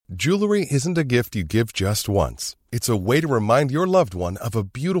Jewelry isn't a gift you give just once. It's a way to remind your loved one of a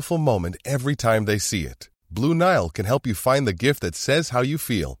beautiful moment every time they see it. Blue Nile can help you find the gift that says how you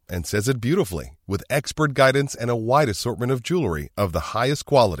feel and says it beautifully, with expert guidance and a wide assortment of jewelry of the highest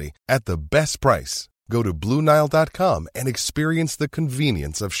quality at the best price. Go to BlueNile.com and experience the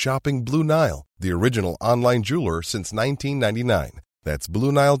convenience of shopping Blue Nile, the original online jeweler since 1999. That's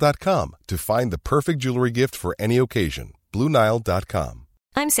BlueNile.com to find the perfect jewelry gift for any occasion. BlueNile.com.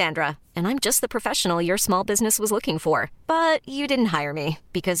 I'm Sandra, and I'm just the professional your small business was looking for. But you didn't hire me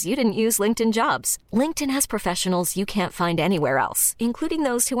because you didn't use LinkedIn Jobs. LinkedIn has professionals you can't find anywhere else, including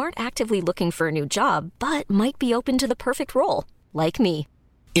those who aren't actively looking for a new job, but might be open to the perfect role, like me.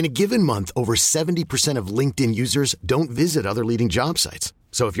 In a given month, over 70% of LinkedIn users don't visit other leading job sites.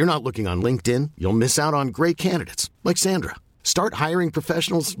 So if you're not looking on LinkedIn, you'll miss out on great candidates like Sandra. Start hiring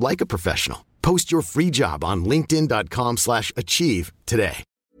professionals like a professional. Post your free job on linkedin.com/achieve today.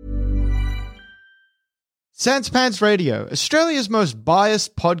 Sans Pants Radio, Australia's most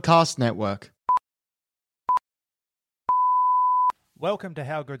biased podcast network. Welcome to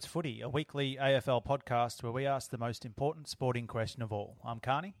How Good's Footy, a weekly AFL podcast where we ask the most important sporting question of all. I'm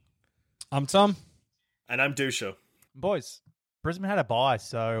Carney. I'm Tom. And I'm Dusha. Boys, Brisbane had a bye,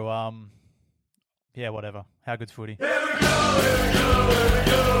 so, yeah, whatever. How Good's Footy. Here we go, here we go, here we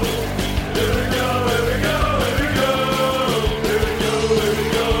go. Here we go, here we go, here we go. Here we go, here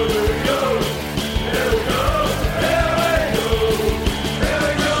we go, here we go. Here we go, here we go. Here we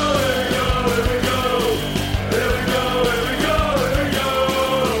go, here we go, here we go. Here we go, here we go, here we go. Here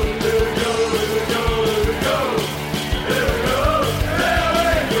we go, here we go, here we go. Here we go, here we go.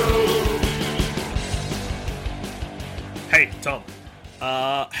 Hey, Tom.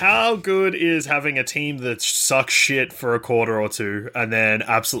 How good is having a team that sucks shit for a quarter or two and then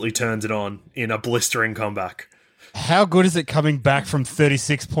absolutely turns it on in a blistering comeback? How good is it coming back from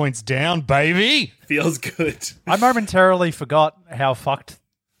 36 points down, baby? Feels good. I momentarily forgot how fucked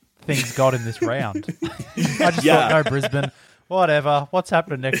things got in this round. I just thought, no, Brisbane, whatever. What's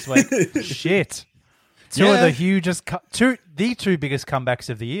happening next week? Shit. Two of the hugest, the two biggest comebacks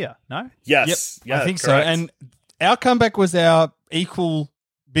of the year, no? Yes. Yep, Yeah, I think correct. so. And our comeback was our equal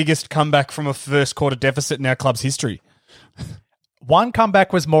biggest comeback from a first quarter deficit in our club's history. One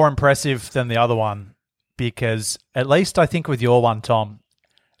comeback was more impressive than the other one because, at least I think with your one, Tom,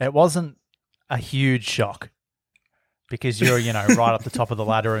 it wasn't a huge shock because you're, right up the top of the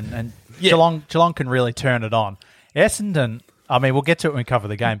ladder and Geelong can really turn it on. Essendon, I mean, we'll get to it when we cover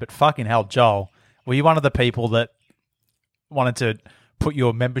the game, but fucking hell, Joel, were you one of the people that wanted to put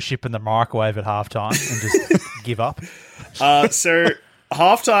your membership in the microwave at halftime and just give up? So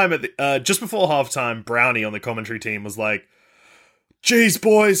halftime, just before halftime, Brownie on the commentary team was like, "Geez,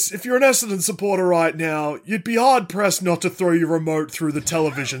 boys, if you're an Essendon supporter right now, you'd be hard-pressed not to throw your remote through the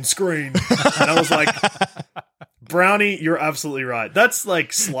television screen." And I was like, Brownie, you're absolutely right. That's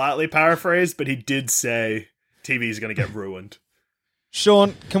like slightly paraphrased, but he did say TV's going to get ruined.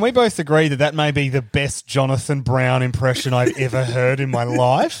 Sean, can we both agree that may be the best Jonathan Brown impression I've ever heard in my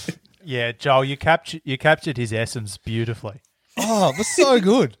life? Yeah, Joel, you captured his essence beautifully. Oh, it was so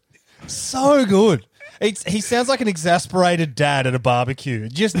good. So good. He sounds like an exasperated dad at a barbecue.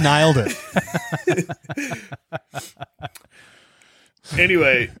 Just nailed it.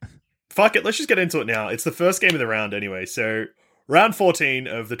 Anyway, fuck it. Let's just get into it now. It's the first game of the round anyway. So round 14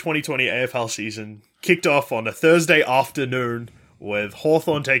 of the 2020 AFL season kicked off on a Thursday afternoon with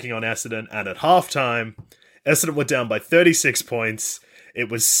Hawthorn taking on Essendon. And at halftime, Essendon were down by 36 points. It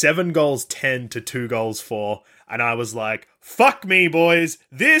was 7-10 to 2-4. And I was like, fuck me, boys.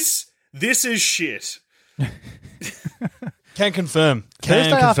 This is shit. Can confirm.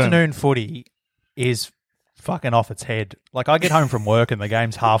 Thursday afternoon footy is fucking off its head. Like, I get home from work and the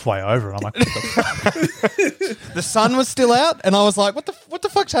game's halfway over and I'm like, what the fuck? The sun was still out and I was like, what the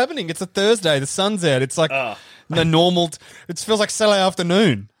fuck's happening? It's a Thursday. The sun's out. It's like the normal. It feels like Saturday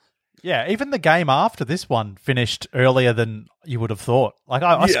afternoon. Yeah, even the game after this one finished earlier than you would have thought. Like,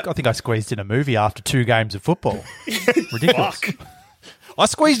 I think I squeezed in a movie after 2 games of football. Ridiculous. I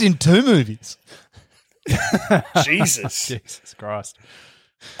squeezed in 2 movies. Jesus Christ.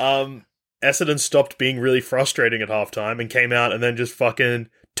 Essendon stopped being really frustrating at halftime and came out and then just fucking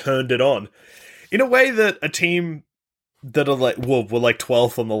turned it on. In a way that a team that are like, were like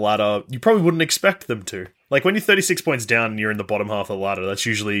 12th on the ladder, you probably wouldn't expect them to. Like, when you're 36 points down and you're in the bottom half of the ladder, that's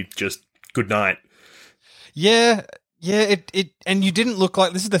usually just good night. Yeah, and you didn't look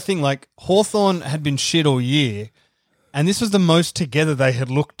like, this is the thing, like, Hawthorn had been shit all year, and this was the most together they had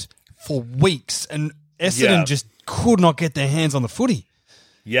looked for weeks, and Essendon just could not get their hands on the footy.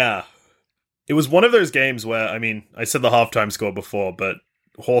 Yeah. It was one of those games where, I mean, I said the halftime score before, but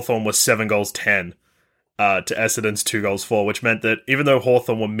Hawthorn was 7 goals 10 to Essendon's 2 goals 4, which meant that even though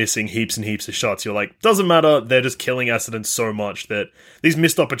Hawthorn were missing heaps and heaps of shots, you're like, doesn't matter, they're just killing Essendon so much that these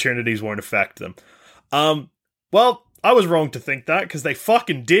missed opportunities won't affect them. Well, I was wrong to think that, because they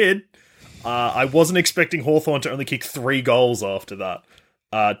fucking did. I wasn't expecting Hawthorn to only kick 3 goals after that,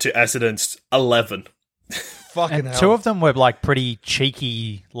 to Essendon's 11. Fucking And hell. 2 of them were like pretty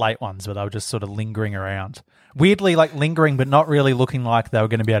cheeky late ones where they were just sort of lingering around. Weirdly, like lingering, but not really looking like they were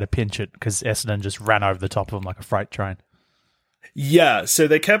going to be able to pinch it because Essendon just ran over the top of them like a freight train. Yeah, so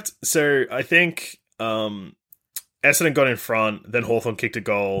they kept... So I think Essendon got in front, then Hawthorn kicked a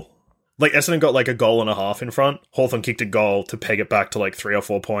goal. Like, Essendon got like a goal and a half in front. Hawthorn kicked a goal to peg it back to like 3 or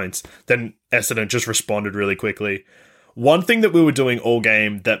 4 points. Then Essendon just responded really quickly. One thing that we were doing all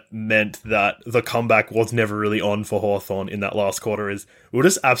game that meant that the comeback was never really on for Hawthorn in that last quarter is we were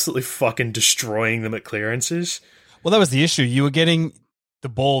just absolutely fucking destroying them at clearances. Well, that was the issue. You were getting the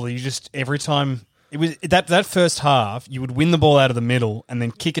ball that you just, every time, it was that first half, you would win the ball out of the middle and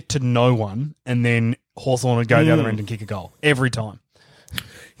then kick it to no one, and then Hawthorn would go the other end and kick a goal every time.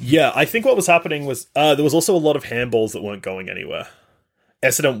 Yeah, I think what was happening was there was also a lot of handballs that weren't going anywhere.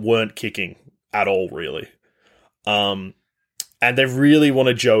 Essendon weren't kicking at all, really. And they really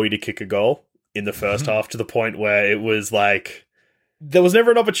wanted Joey to kick a goal in the first half, to the point where it was like there was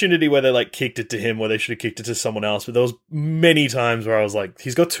never an opportunity where they like kicked it to him where they should have kicked it to someone else, but there was many times where I was like,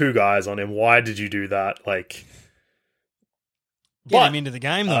 he's got 2 guys on him, why did you do that? Like, Get him into the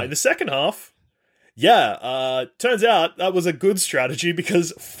game, though. in the second half, turns out that was a good strategy,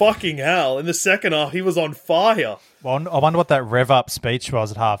 because fucking hell, in the second half he was on fire. Well, I wonder what that rev up speech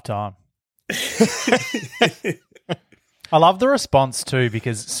was at halftime. I love the response too,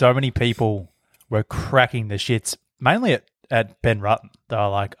 because so many people were cracking the shits, mainly at Ben Rutten. They were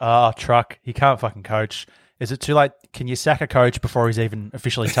like, Truck, he can't fucking coach. Is it too late? Can you sack a coach before he's even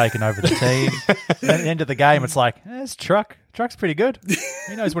officially taken over the team? And at the end of the game, it's like, it's Truck. Truck's pretty good.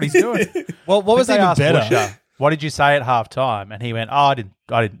 He knows what he's doing. Well, what was They even asked better? Busher, what did you say at halftime? And he went, I didn't,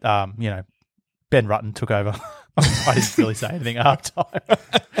 Ben Rutten took over. I didn't really say anything at halftime.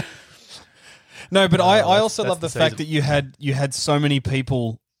 No, but I also that's love the the fact that you had so many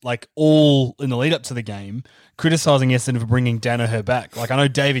people, like, all in the lead up to the game criticising Essendon for bringing Danaher back. Like, I know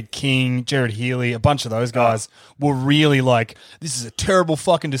David King, Jared Healy, a bunch of those guys were really like, this is a terrible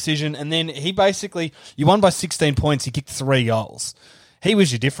fucking decision. And then he basically, you won by 16 points, he kicked 3 goals. He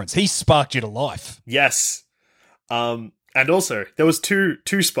was your difference. He sparked you to life. Yes. And also, there was two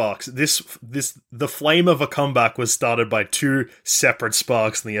sparks. The flame of a comeback was started by 2 separate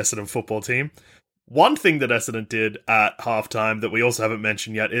sparks in the Essendon football team. One thing that Essendon did at halftime that we also haven't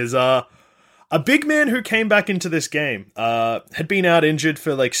mentioned yet is a big man who came back into this game. Had been out injured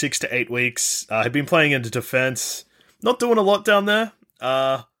for like 6 to 8 weeks. Had been playing into defense. Not doing a lot down there.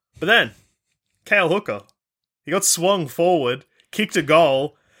 But then, Cale Hooker. He got swung forward, kicked a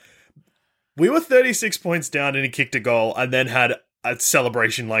goal. We were 36 points down and he kicked a goal, and then had a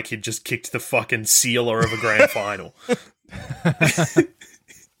celebration like he'd just kicked the fucking sealer of a grand final.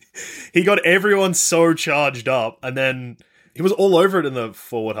 He got everyone so charged up, and then he was all over it in the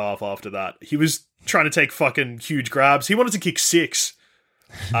forward half after that. He was trying to take fucking huge grabs. He wanted to kick 6.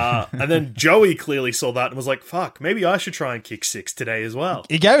 And then Joey clearly saw that and was like, fuck, maybe I should try and kick 6 today as well.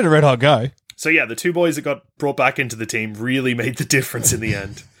 He gave it a red hot go. So yeah, the 2 boys that got brought back into the team really made the difference in the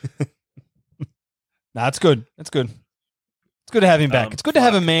end. Nah, it's good. It's good. It's good to have him back. It's good to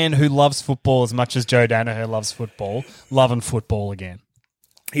have a man who loves football as much as Joe Danaher loves football, loving football again.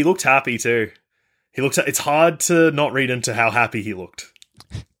 He looked happy too. It's hard to not read into how happy he looked.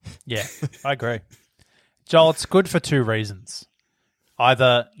 Yeah, I agree. Joel, it's good for 2 reasons.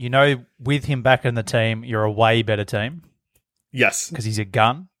 Either, with him back in the team, you're a way better team. Yes. Because he's a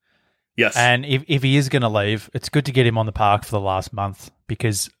gun. Yes. And if he is going to leave, it's good to get him on the park for the last month,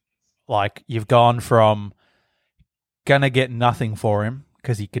 because, like, you've gone from going to get nothing for him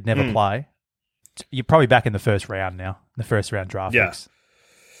because he could never play. You're probably back in the first round now, the first round draft picks.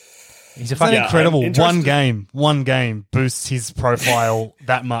 He's a fucking incredible. One game boosts his profile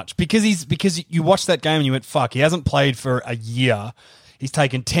that much because you watched that game and you went, fuck, he hasn't played for a year. He's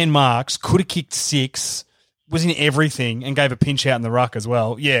taken 10 marks, could have kicked 6, was in everything, and gave a pinch out in the ruck as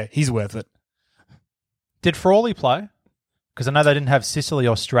well. Yeah, he's worth it. Did Frawley play? Because I know they didn't have Sicily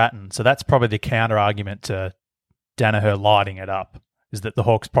or Stratton, so that's probably the counter argument to Danaher lighting it up, is that the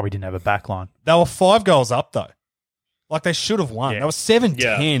Hawks probably didn't have a backline. They were 5 goals up though. Like, they should have won. Yeah. They were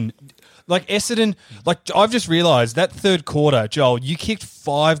 7-10. Like, Essendon, like, I've just realised that third quarter, Joel, you kicked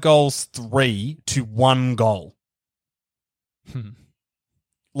 5 goals 3 to 1 goal.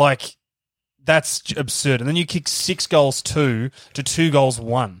 Like, That's absurd. And then you kick 6 goals 2 to 2 goals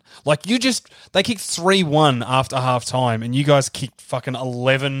 1. Like, they kicked 3-1 after half time, and you guys kicked fucking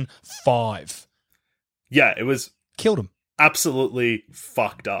 11-5. Yeah, it was Killed them. absolutely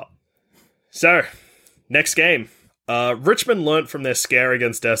fucked up. So, next game. Richmond learnt from their scare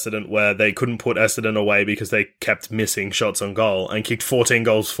against Essendon, where they couldn't put Essendon away because they kept missing shots on goal, and kicked 14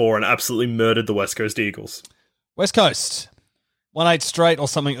 goals for and absolutely murdered the West Coast Eagles. West Coast. 1-8 straight or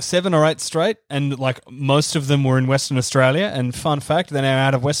something, 7 or 8 straight, and like most of them were in Western Australia. And fun fact, they're now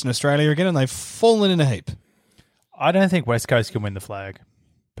out of Western Australia again, and they've fallen in a heap. I don't think West Coast can win the flag,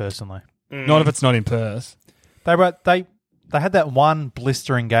 personally. Not if it's not in Perth. They had that one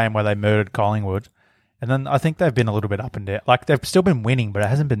blistering game where they murdered Collingwood, and then I think they've been a little bit up and down. Like, they've still been winning, but it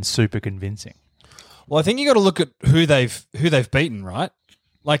hasn't been super convincing. Well, I think you got to look at who they've beaten, right?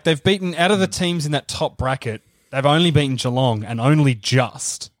 Like, they've beaten out of the teams in that top bracket. They've only beaten Geelong, and only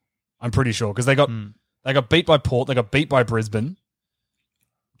just. I'm pretty sure, because they got beat by Port, they got beat by Brisbane,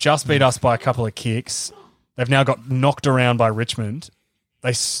 just beat us by a couple of kicks. They've now got knocked around by Richmond.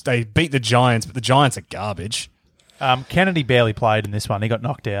 They beat the Giants, but the Giants are garbage. Kennedy barely played in this one. He got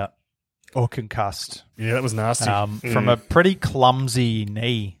knocked out or concussed. Yeah, that was nasty. From a pretty clumsy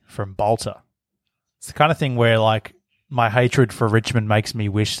knee from Bolter. It's the kind of thing where, like, my hatred for Richmond makes me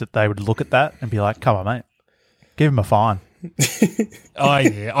wish that they would look at that and be like, come on, mate. Give him a fine.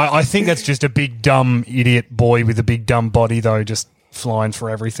 I think that's just a big, dumb, idiot boy with a big, dumb body, though, just flying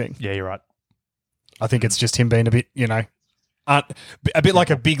for everything. Yeah, you're right. I think it's just him being a bit, a bit like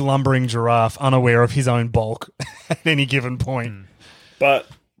a big lumbering giraffe, unaware of his own bulk at any given point. But,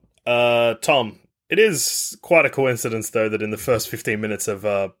 Tom, it is quite a coincidence, though, that in the first 15 minutes of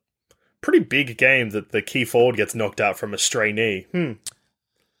a pretty big game that the key forward gets knocked out from a stray knee.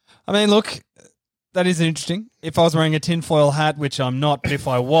 I mean, look, that is interesting. If I was wearing a tinfoil hat, which I'm not, but if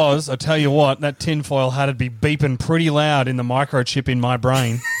I was, I tell you what, that tinfoil hat would be beeping pretty loud in the microchip in my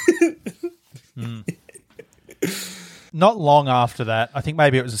brain. Not long after that, I think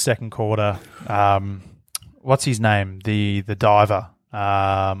maybe it was the second quarter. What's his name? The diver.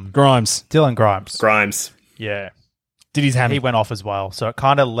 Grimes. Dylan Grimes. Grimes. Yeah. Did his hammy. He went off as well, so it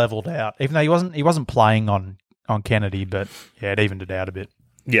kind of leveled out. Even though he wasn't playing on Kennedy, but yeah, it evened it out a bit.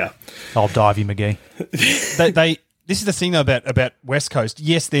 Yeah. Old Divey McGee. This is the thing, though, about West Coast.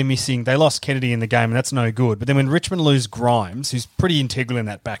 Yes, they're missing. They lost Kennedy in the game, and that's no good. But then when Richmond lose Grimes, who's pretty integral in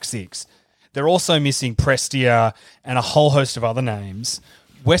that back six, they're also missing Prestia and a whole host of other names.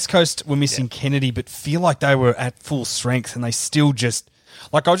 West Coast were missing Kennedy, but feel like they were at full strength, and they still just...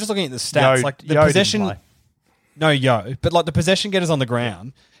 Like, I was just looking at the stats. The possession... No, but like the possession getters on the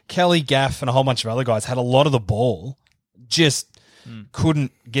ground, Kelly, Gaff, and a whole bunch of other guys had a lot of the ball, just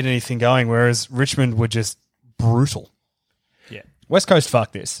couldn't get anything going, whereas Richmond were just brutal. Yeah. West Coast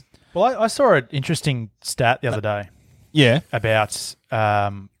fucked this. Well, I saw an interesting stat the other day. Yeah. About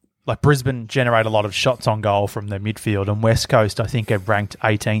like Brisbane generate a lot of shots on goal from their midfield, and West Coast, I think, are ranked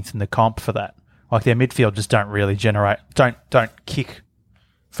 18th in the comp for that. Like, their midfield just don't really don't kick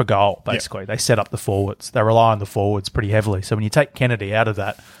for goal, basically. Yep. They set up the forwards. They rely on the forwards pretty heavily. So when you take Kennedy out of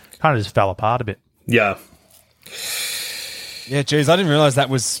that, it kind of just fell apart a bit. Yeah. Yeah, geez, I didn't realise that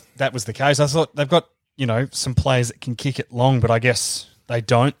was the case. I thought they've got, some players that can kick it long, but I guess they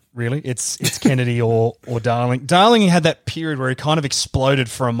don't really. It's Kennedy or Darling. Darling, he had that period where he kind of exploded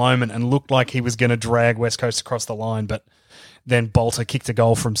for a moment and looked like he was going to drag West Coast across the line, but then Bolter kicked a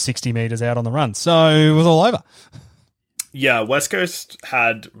goal from 60 metres out on the run. So it was all over. Yeah, West Coast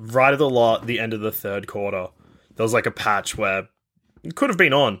had right at the end of the third quarter, there was like a patch where it could have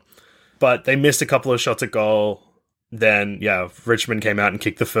been on, but they missed a couple of shots at goal. Then, yeah, Richmond came out and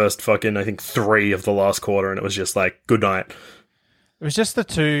kicked the first fucking, I think, 3 of the last quarter, and it was just like, good night. It was just the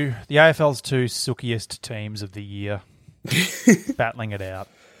AFL's two sookiest teams of the year battling it out.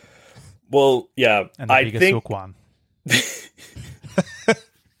 Well, yeah, and the biggest sook one.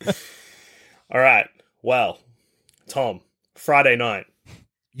 All right, well, Tom, Friday night.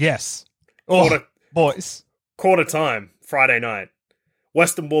 Yes. Boys. Quarter time, Friday night.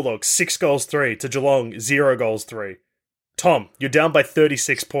 Western Bulldogs, 6-3 to Geelong, 0-3. Tom, you're down by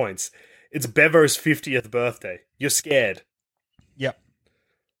 36 points. It's Bevo's 50th birthday. You're scared. Yep.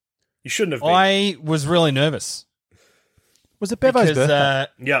 You shouldn't have been. I was really nervous. Was it Bevo's birthday?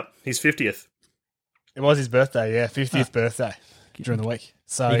 Yep, he's 50th. It was his birthday, yeah, 50th birthday during the week.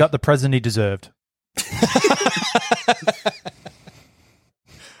 So he got the present he deserved.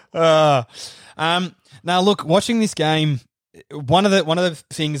 Now, look, watching this game, one of the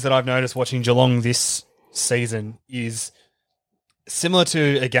things that I've noticed watching Geelong this season is similar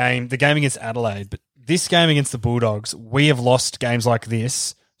to the game against Adelaide, but this game against the Bulldogs, we have lost games like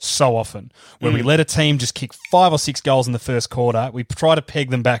this so often, where we let a team just kick 5 or 6 goals in the first quarter. We try to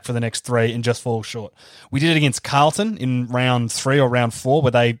peg them back for the next 3 and just fall short. We did it against Carlton in round 3 or round 4,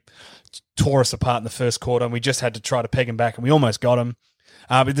 where they tore us apart in the first quarter, and we just had to try to peg them back, and we almost got them.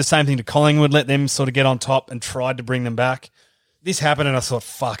 We did the same thing to Collingwood, let them sort of get on top and tried to bring them back. This happened, and I thought,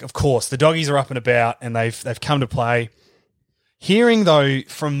 fuck, of course. The doggies are up and about, and they've come to play. Hearing, though,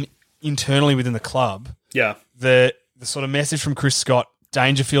 from internally within the club, the sort of message from Chris Scott,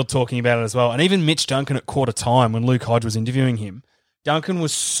 Dangerfield talking about it as well, and even Mitch Duncan at quarter time when Luke Hodge was interviewing him, Duncan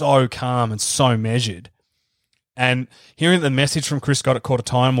was so calm and so measured. And hearing the message from Chris Scott at quarter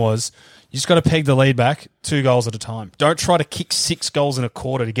time was, you just got to peg the lead back 2 goals at a time. Don't try to kick 6 goals in a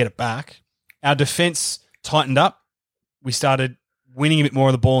quarter to get it back. Our defence tightened up. We started winning a bit more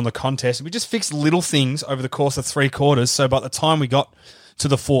of the ball in the contest. We just fixed little things over the course of 3 quarters. So by the time we got to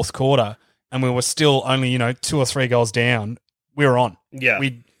the fourth quarter and we were still only, 2 or 3 goals down, we were on. Yeah.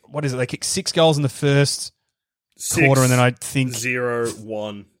 They kicked 6 goals in the first quarter, and then I think 0,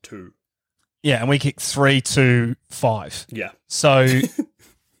 1, 2. Yeah, and we kicked 3, 2, 5. Yeah. So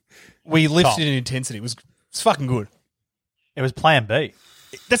we lifted in intensity. It's fucking good. It was plan B.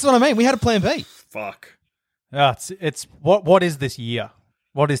 That's what I mean. We had a plan B. Fuck. It's what is this year?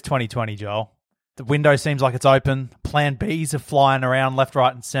 What is 2020, Joel? The window seems like it's open. Plan Bs are flying around left,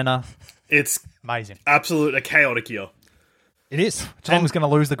 right, and centre. It's amazing. Absolute a chaotic year. It is. Geelong's going to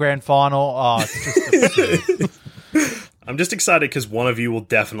lose the grand final. Oh, it's just I'm just excited because one of you will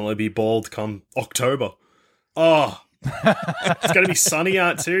definitely be bald come October. Oh, it's going to be sunny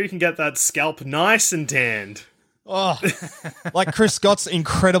out too. You can get that scalp nice and tanned. Oh, like Chris Scott's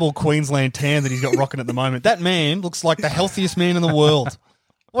incredible Queensland tan that he's got rocking at the moment. That man looks like the healthiest man in the world.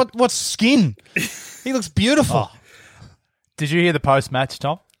 What skin? He looks beautiful. Oh. Did you hear the post-match,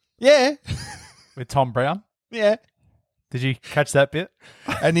 Tom? Yeah. With Tom Brown? Yeah. Did you catch that bit?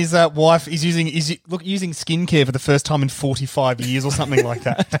 And his wife is using skincare for the first time in 45 years or something like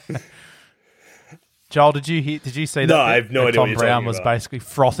that. Joel, did you see that? No, bit? I have no idea what Tom you're Brown talking was about. basically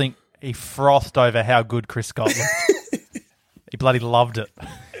frothing. He frothed over how good Chris Scott looked. He bloody loved it.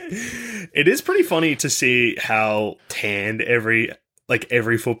 It is pretty funny to see how tanned every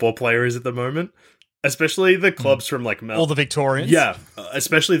football player is at the moment, especially the clubs from like all the Victorians. Yeah,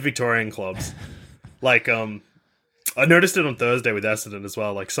 especially the Victorian clubs. Like, I noticed it on Thursday with Essendon as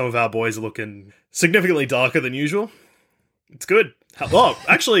well. Like, some of our boys are looking significantly darker than usual. It's good. Oh,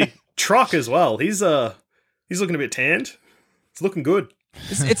 actually, Truck as well. He's looking a bit tanned. It's looking good.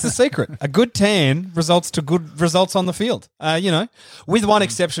 It's the secret. A good tan results to good results on the field. With one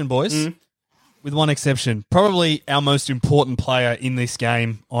exception, boys. With one exception. Probably our most important player in this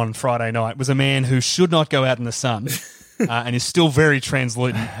game on Friday night was a man who should not go out in the sun and is still very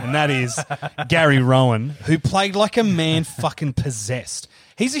translucent, and that is Gary Rowan, who played like a man fucking possessed.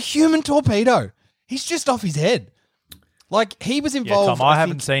 He's a human torpedo. He's just off his head. Like, he was Yeah, involved... Tom, I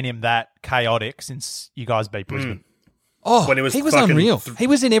haven't seen him that chaotic since you guys beat Brisbane. Oh, When he was was fucking unreal. He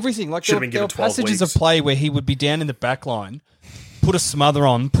was in everything. Like, Should've there been were given 12 passages weeks. of play where he would be down in the back line, put a smother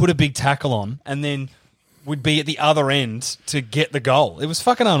on, put a big tackle on, and then would be at the other end to get the goal. It was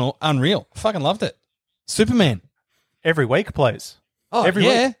fucking unreal. I fucking loved it. Superman. Every week, please. Oh, Every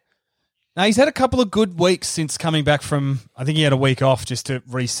yeah. week. Now, he's had a couple of good weeks since coming back from... I think he had a week off just to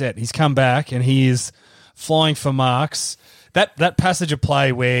reset. He's come back, and he is flying for marks. That passage of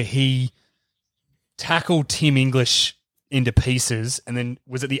play where he tackled Tim English into pieces and then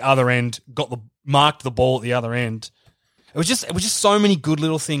was at the other end, marked the ball at the other end. It was just so many good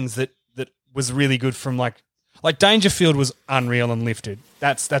little things that was really good from like Dangerfield was unreal and lifted.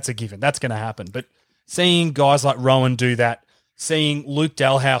 That's a given. That's going to happen. But seeing guys like Rowan do that, seeing Luke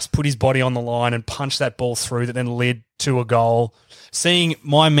Dalhouse put his body on the line and punch that ball through that then led to a goal, seeing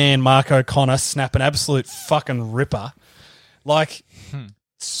my man Mark O'Connor snap an absolute fucking ripper,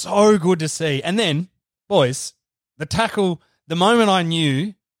 so good to see. And then, boys, the tackle, the moment I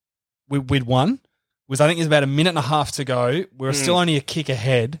knew we'd won was I think there's about a minute and a half to go. We were still only a kick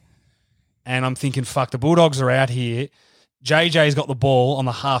ahead. And I'm thinking, fuck, the Bulldogs are out here. JJ's got the ball on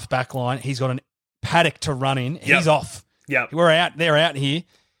the half back line. He's got an paddock to run in. Yep. He's off. Yeah. They're out here.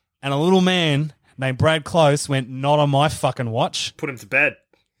 And a little man named Brad Close went, not on my fucking watch. Put him to bed.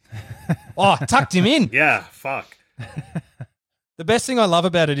 Oh, tucked him in. Yeah, fuck. The best thing I love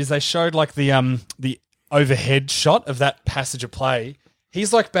about it is they showed like the overhead shot of that passage of play.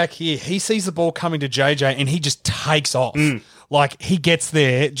 He's like back here. He sees the ball coming to JJ and he just takes off. Like he gets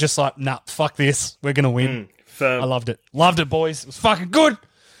there just like, nah, fuck this. We're going to win. Firm. I loved it. Loved it, boys. It was fucking good.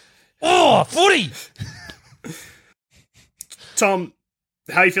 Oh, footy. Tom,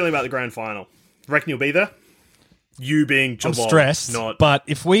 how are you feeling about the grand final? Reckon you'll be there? you being Geelong, I'm stressed, not. but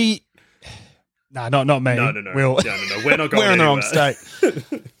if we... No, not me. No. We'll, no. We're not going we're in the wrong anywhere.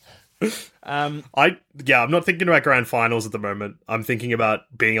 state. I'm not thinking about grand finals at the moment. I'm thinking about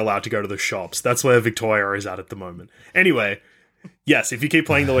being allowed to go to the shops. That's where Victoria is at the moment. Anyway, yes, if you keep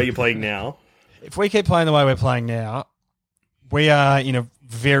playing the way you're playing now, If we keep playing the way we're playing now, we are in a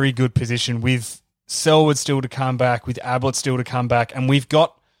very good position with Selwood still to come back, with Ablett still to come back, and we've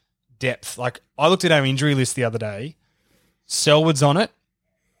got depth. Like, I looked at our injury list the other day. Selwood's on it,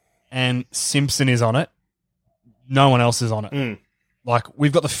 and Simpson is on it. No one else is on it. Like,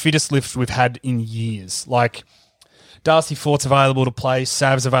 we've got the fittest lift we've had in years. Like, Darcy Fort's available to play,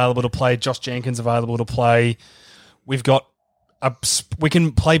 Sav's available to play, Josh Jenkins available to play. We've got we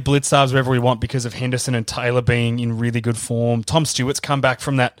can play Blitzarves wherever we want because of Henderson and Taylor being in really good form. Tom Stewart's come back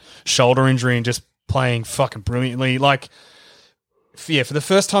from that shoulder injury and just playing fucking brilliantly. Like, for the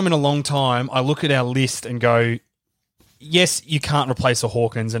first time in a long time, I look at our list and go, yes, you can't replace a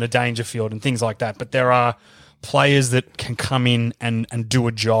Hawkins and a Dangerfield and things like that, but there are players that can come in and do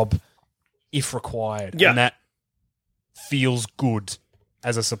a job if required. Yeah. And that feels good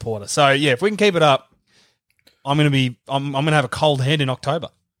as a supporter. So, yeah, if we can keep it up, I'm gonna have a cold head in October.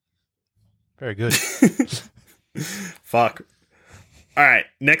 Very good. fuck. All right,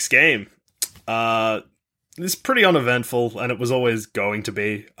 next game. It's pretty uneventful, and it was always going to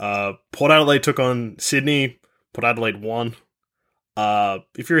be. Port Adelaide took on Sydney. Port Adelaide won.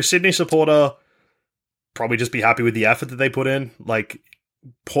 If you're a Sydney supporter, probably just be happy with the effort that they put in. Like,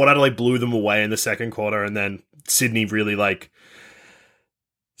 Port Adelaide blew them away in the second quarter, and then Sydney really,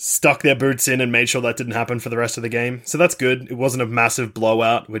 stuck their boots in and made sure that didn't happen for the rest of the game. So that's good. It wasn't a massive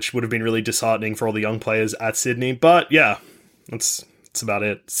blowout, which would have been really disheartening for all the young players at Sydney. But yeah, that's about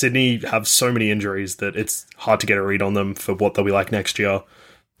it. Sydney have so many injuries that it's hard to get a read on them for what they'll be like next year.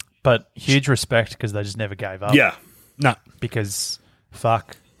 But huge respect because they just never gave up. Yeah. No. Because,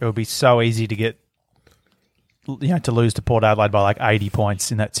 fuck, it would be so easy to get, to lose to Port Adelaide by 80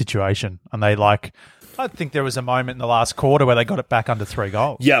 points in that situation. And they I think there was a moment in the last quarter where they got it back under 3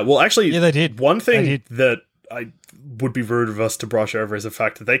 goals. Yeah, well, actually, Yeah, they did. One thing They did. that I would be rude of us to brush over is the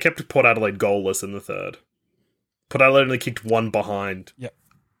fact that they kept Port Adelaide goalless in the third. Port Adelaide only kicked one behind. Yep.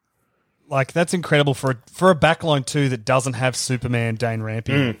 That's incredible for a backline too that doesn't have Superman Dane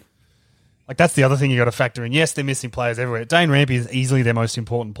Rampy. That's the other thing you got to factor in. Yes, they're missing players everywhere. Dane Rampy is easily their most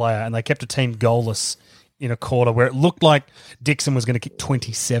important player, and they kept a team goalless in a quarter where it looked like Dixon was going to kick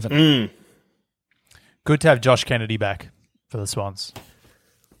 27. Good to have Josh Kennedy back for the Swans.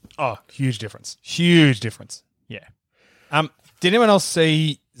 Oh, huge difference. Huge difference. Yeah. Did anyone else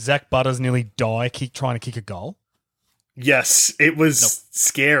see Zach Butters nearly die trying to kick a goal? Yes, it was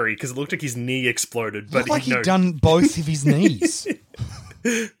scary because it looked like his knee exploded. But Looked like he'd done both of his knees.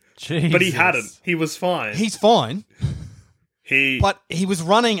 Jesus. But he hadn't. He was fine. He's fine. But he was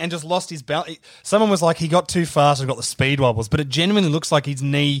running and just lost his balance. Someone was like, he got too fast and got the speed wobbles, but it genuinely looks like his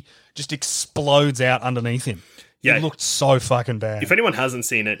knee just explodes out underneath him. Yeah. It looked so fucking bad. If anyone hasn't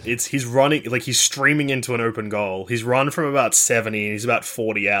seen it, he's running, he's streaming into an open goal. He's run from about 70 and he's about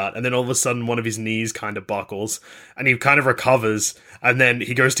 40 out, and then all of a sudden one of his knees kind of buckles, and he kind of recovers, and then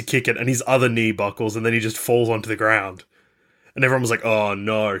he goes to kick it, and his other knee buckles, and then he just falls onto the ground. And everyone was like, oh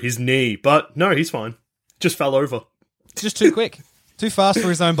no, his knee. But no, he's fine. Just fell over. It's just too quick. Too fast for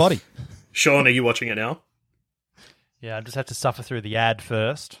his own body. Sean, are you watching it now? Yeah, I just had to suffer through the ad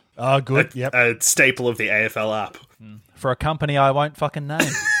first. Oh, good. Yep. A staple of the AFL app. For a company I won't fucking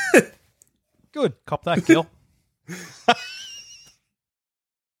name. Good. Cop that, Gil.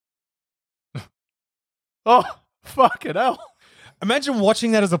 Oh, fucking hell. Imagine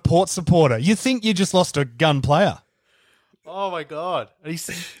watching that as a Port supporter. You think you just lost a gun player. Oh, my God.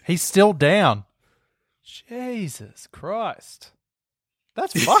 He's still down. Jesus Christ.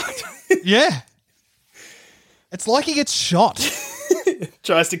 That's fucked. Yeah. It's like he gets shot.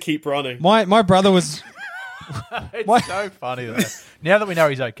 Tries to keep running. My brother was... It's so funny, though. Now that we know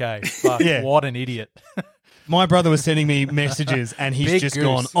he's okay. Fuck, Yeah. what an idiot. My brother was sending me messages and he's Big just goose.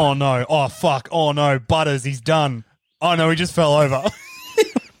 gone, oh no, oh fuck, oh no, Butters, he's done. Oh no, he just fell over.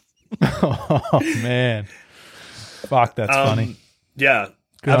 Oh, man. Fuck, that's funny. Yeah,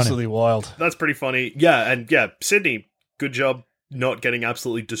 Good on him. Absolutely wild. that's pretty funny. Yeah, and yeah, Sydney, good job not getting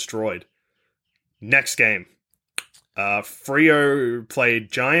absolutely destroyed. Next game. Freo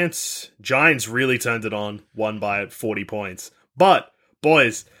played Giants. Giants really turned it on, won by 40 points. But,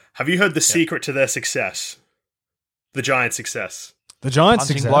 boys, have you heard the secret to their success? The Giants' success. The Giants'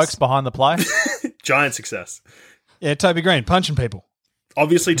 Punching success. blokes behind the play. Giants' success. Yeah, Toby Green, punching people.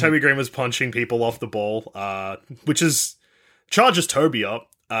 Obviously, Toby Green was punching people off the ball, which charges Toby up.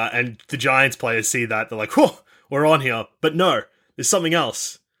 And the Giants players see that. They're like, whoa, we're on here. But no, there's something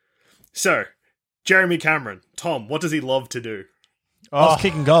else. So, Jeremy Cameron, Tom, what does he love to do? Loves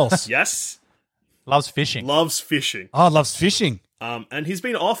kicking goals. Yes? Loves fishing. Loves fishing. Oh, loves fishing. And he's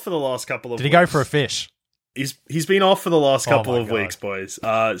been off for the last couple of Did weeks. he go for a fish? He's been off for the last Oh couple my of God. weeks, boys.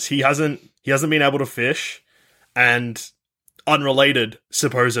 He hasn't been able to fish, and unrelated,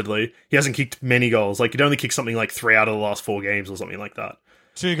 supposedly, he hasn't kicked many goals. Like, he'd only kicked something like 3 out of the last 4 games or something like that.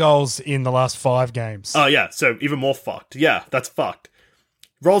 2 goals in the last 5 games. Oh, yeah, so even more fucked. Yeah, that's fucked.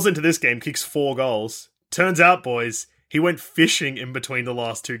 Rolls into this game, kicks 4 goals. Turns out, boys, he went fishing in between the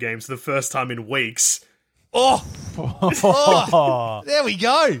last 2 games for the first time in weeks. Oh, Oh, there we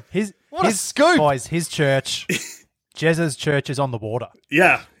go. What a scoop. Boys, his church, Jez's church is on the water.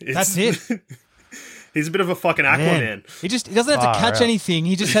 Yeah. That's it. He's a bit of a fucking Aquaman. Man. He doesn't have to Far catch out. anything.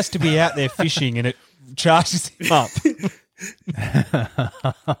 He just has to be out there fishing and it charges him up.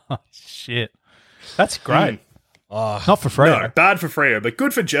 Shit. That's great. Oh, Not for free. No, bad for Freo, but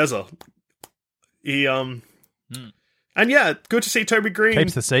good for Jezza. He, And yeah, good to see Toby Green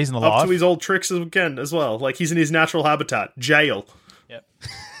Keeps the season up alive. to his old tricks again as well. Like, he's in his natural habitat, jail.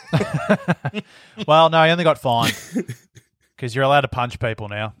 Well, no, he only got fined because you're allowed to punch people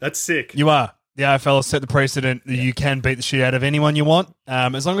now. That's sick. you are. The AFL has set the precedent that you can beat the shit out of anyone you want,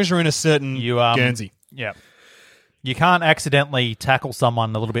 as long as you're in a certain Guernsey. Yeah. You can't accidentally tackle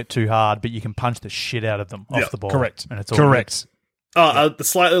someone a little bit too hard, but you can punch the shit out of them Yeah, off the ball. Correct. And it's all Correct. The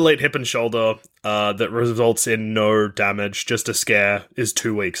slightly late hip and shoulder that results in no damage, just a scare, is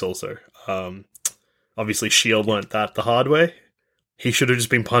 2 weeks also. Obviously, Shield learnt that the hard way. He should have just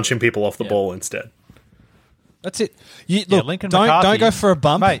been punching people off the ball instead. That's it. Look, Lincoln don't McCarthy, go for a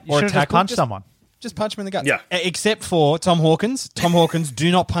bump Mate, you or a should have just tackle. punched someone. Just punch him in the gut. Yeah. Except for Tom Hawkins. Tom Hawkins,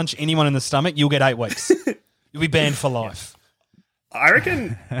 do not punch anyone in the stomach. You'll get 8 weeks. You'll be banned for life. I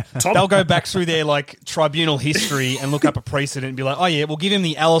reckon Tom... They'll go back through their tribunal history and look up a precedent and be like, oh yeah, we'll give him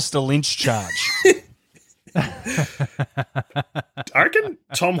the Alistair Lynch charge. I reckon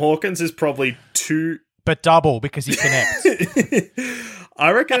Tom Hawkins is probably too... But double because he connects. I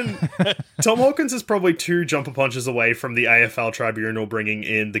reckon Tom Hawkins is probably 2 jumper punches away from the AFL tribunal bringing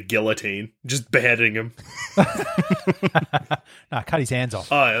in the guillotine, just beheading him. No, cut his hands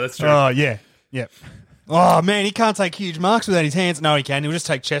off. Oh, yeah, that's true. Oh yeah. Yep. Oh man, he can't take huge marks without his hands. No, he can. He'll just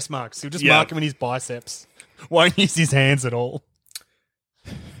take chest marks. He'll just mark him in his biceps. Won't use his hands at all.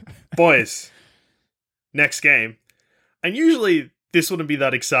 Boys, next game. And usually this wouldn't be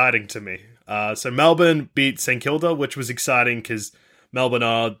that exciting to me. So Melbourne beat St Kilda, which was exciting because Melbourne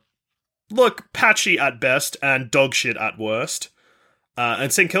are, look, patchy at best and dog shit at worst.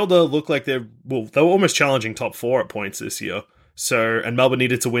 And St Kilda look like they were almost challenging top 4 at points this year. So, and Melbourne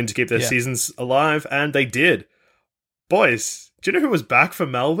needed to win to keep their seasons alive, and they did. Boys, do you know who was back for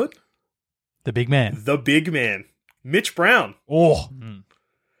Melbourne? The big man. The big man, Mitch Brown. Oh.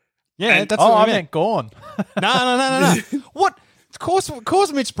 Yeah, And- that's Oh, what I I meant. meant Gorn. No. What? Of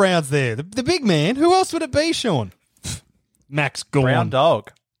course Mitch Brown's there. The big man. Who else would it be, Sean? Max Gorn. Brown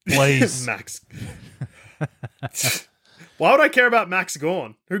dog. Please. Max. Why would I care about Max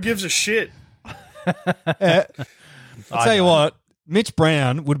Gorn? Who gives a shit? I'll tell you what, Mitch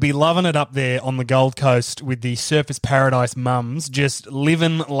Brown would be loving it up there on the Gold Coast with the Surfers Paradise mums, just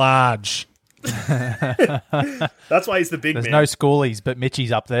living large. That's why he's the big There's man. no schoolies, but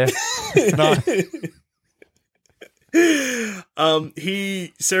Mitchie's up there. No.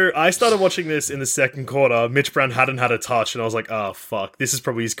 So I started watching this in the second quarter. Mitch Brown hadn't had a touch, and I was like, oh, fuck, this is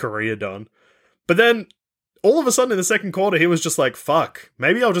probably his career done. But then, all of a sudden in the second quarter, he was just like, fuck,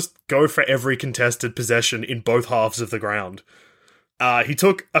 maybe I'll just go for every contested possession in both halves of the ground. He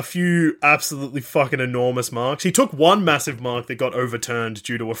took a few absolutely fucking enormous marks. He took one massive mark that got overturned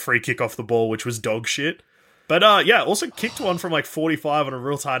due to a free kick off the ball, which was dog shit. But yeah, also kicked one from like 45 on a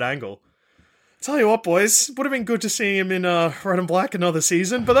real tight angle. Tell you what, boys, would have been good to see him in red and black another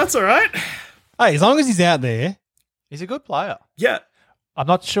season, but that's all right. Hey, as long as he's out there. He's a good player. Yeah. I'm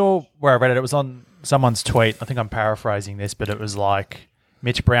not sure where I read it. It was on someone's tweet. I think I'm paraphrasing this, but it was like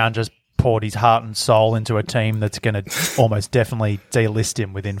Mitch Brown just poured his heart and soul into a team that's going to almost definitely delist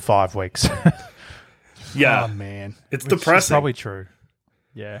him within 5 weeks. Yeah. Oh, man. It's Which is depressing. probably true.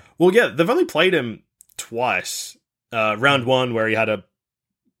 Yeah. Well, yeah, they've only played him twice. Round 1, where he had a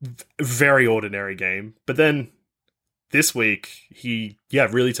very ordinary game, but then this week he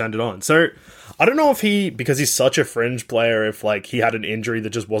really turned it on. So I don't know if because he's such a fringe player, if like he had an injury that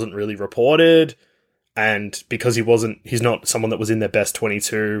just wasn't really reported, and because he's not someone that was in their best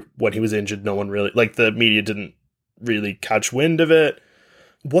 22 when he was injured, no one really, like, the media didn't really catch wind of it.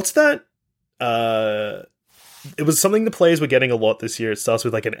 What's that? It was something the players were getting a lot this year. It starts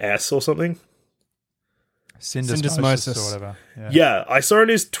with like an S or something. Syndesmosis or whatever. Yeah, I saw on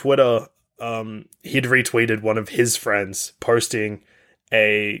his Twitter, he'd retweeted one of his friends posting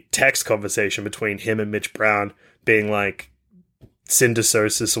a text conversation between him and Mitch Brown being like,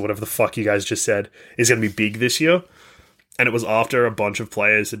 Syndesmosis or whatever the fuck you guys just said is going to be big this year. And it was after a bunch of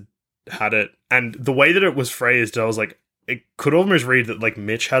players had it. And the way that it was phrased, I was like, it could almost read that like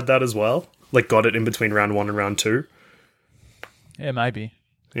Mitch had that as well. Like got it in between round 1 and round 2. Yeah, maybe.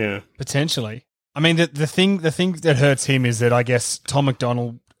 Yeah. Potentially. I mean, the thing that hurts him is that I guess Tom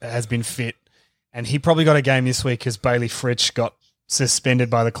McDonald has been fit, and he probably got a game this week because Bailey Fritsch got suspended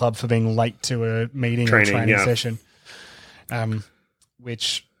by the club for being late to a meeting or training session,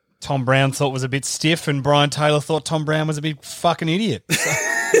 which Tom Brown thought was a bit stiff, and Brian Taylor thought Tom Brown was a big fucking idiot.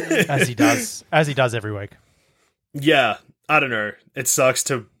 As he does every week. Yeah, I don't know. It sucks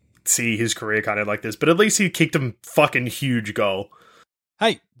to see his career kind of like this, but at least he kicked a fucking huge goal.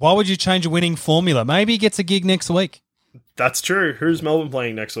 Hey, why would you change a winning formula? Maybe he gets a gig next week. That's true. Who's Melbourne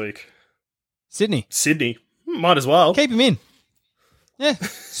playing next week? Sydney. Might as well. Keep him in. Yeah.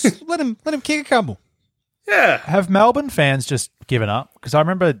 let him kick a couple. Yeah. Have Melbourne fans just given up? Because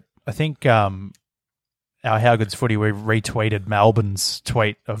I think our How Good's Footy, we retweeted Melbourne's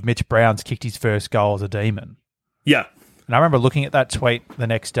tweet of Mitch Brown's kicked his first goal as a Demon. Yeah. And I remember looking at that tweet the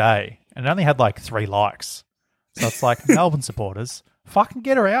next day, and it only had like 3 likes. So it's like, Melbourne supporters, fucking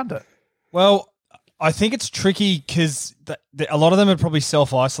get around it. Well, I think it's tricky because a lot of them are probably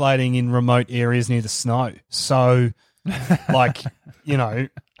self-isolating in remote areas near the snow. So, like, you know,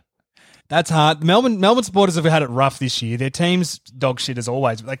 that's hard. Melbourne supporters have had it rough this year. Their team's dog shit as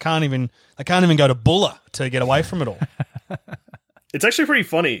always, but they can't even go to Bulla to get away from it all. It's actually pretty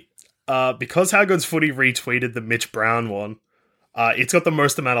funny. Because How Good's Footy retweeted the Mitch Brown one, it's got the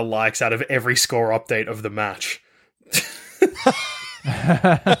most amount of likes out of every score update of the match.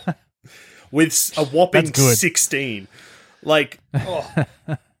 With a whopping 16. Like,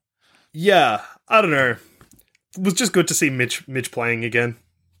 yeah, I don't know. It was just good to see Mitch playing again.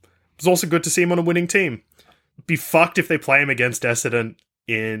 It was also good to see him on a winning team. Be fucked if they play him against Essendon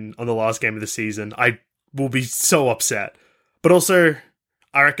on the last game of the season. I will be so upset. But also,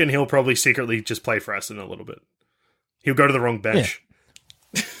 I reckon he'll probably secretly just play for Essendon a little bit. He'll go to the wrong bench.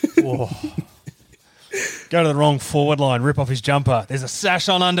 Yeah. Go to the wrong forward line, rip off his jumper. There's a sash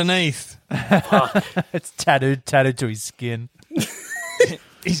on underneath. It's tattooed to his skin.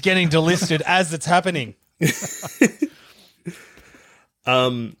 He's getting delisted as it's happening.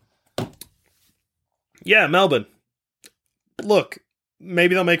 Yeah, Melbourne. Look,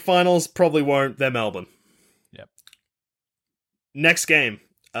 maybe they'll make finals. Probably won't. They're Melbourne. Yep. Next game.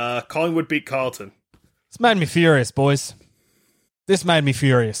 Collingwood beat Carlton. This made me furious, boys. This made me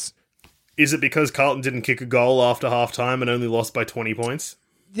furious. Is it because Carlton didn't kick a goal after half-time and only lost by 20 points?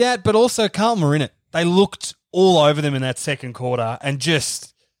 Yeah, but also Carlton were in it. They looked all over them in that second quarter and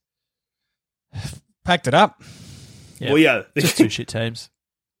just packed it up. Yep. Well, yeah. Just 2 shit teams.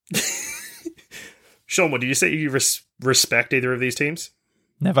 Sean, what did you say? You respect either of these teams?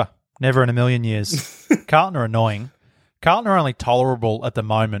 Never in a million years. Carlton are annoying. Carlton are only tolerable at the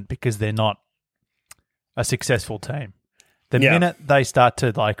moment because they're not a successful team. The minute they start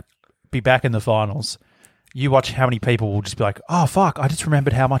to like be back in the finals, you watch how many people will just be like, oh, fuck, I just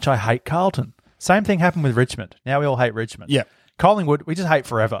remembered how much I hate Carlton. Same thing happened with Richmond. Now we all hate Richmond. Yeah. Collingwood, we just hate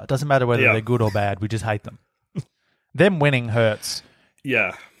forever. It doesn't matter whether they're good or bad. We just hate them. Them winning hurts.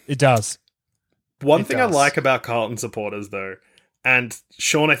 Yeah. It does. One thing I like about Carlton supporters, though, and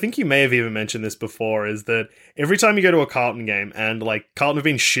Sean, I think you may have even mentioned this before, is that every time you go to a Carlton game, and like Carlton have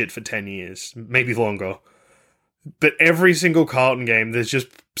been shit for 10 years, maybe longer, but every single Carlton game, there's just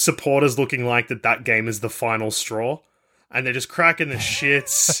supporters looking like that game is the final straw, and they're just cracking the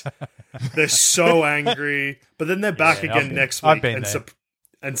shits. They're so angry, but then they're back again next week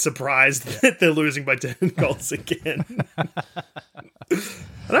and surprised that they're losing by 10 goals again.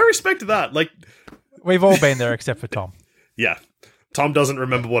 And I respect that. Like, we've all been there except for Tom. Yeah. Tom doesn't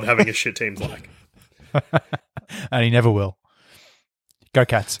remember what having a shit team's like. And he never will. Go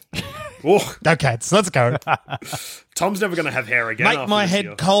Cats. Oh. Go Cats. Let's go. Tom's never going to have hair again. Make my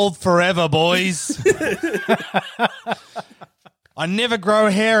head cold forever, boys. I never grow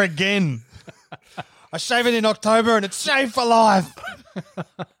hair again. I shave it in October and it's shaved for life.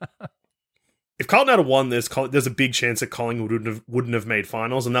 If Carlton had won this, there's a big chance that Collingwood wouldn't have made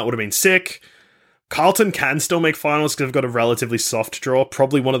finals, and that would have been sick. Carlton can still make finals because they've got a relatively soft draw,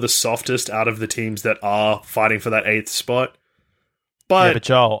 probably one of the softest out of the teams that are fighting for that 8th spot. But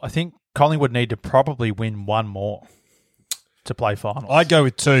Joel, I think Collingwood need to probably win 1 more to play finals. I'd go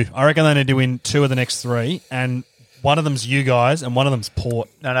with 2. I reckon they need to win 2 of the next 3, and One of them's you guys, and one of them's Port.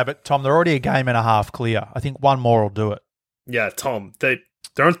 No, but Tom, they're already a game and a half clear. I think one more will do it. Yeah, Tom, they're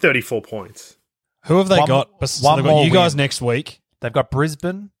on 34 points. Who have they got? So they've got you guys next week. They've got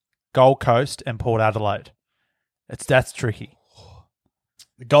Brisbane, Gold Coast, and Port Adelaide. That's tricky.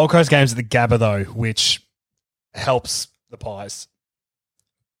 The Gold Coast game's at the Gabba, though, which helps the Pies.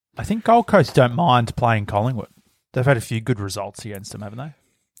 I think Gold Coast don't mind playing Collingwood. They've had a few good results against them, haven't they?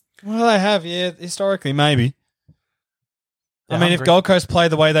 Well, they have, yeah. Historically, maybe. They're I mean, hungry. if Gold Coast play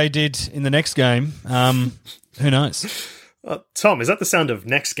the way they did in the next game, who knows? Tom, is that the sound of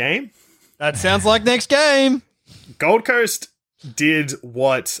next game? That sounds like next game. Gold Coast did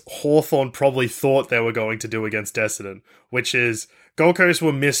what Hawthorn probably thought they were going to do against Essendon, which is Gold Coast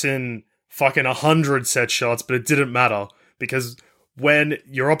were missing fucking 100 set shots, but it didn't matter because when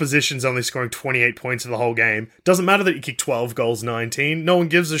your opposition's only scoring 28 points in the whole game, doesn't matter that you kick 12 goals, 19. No one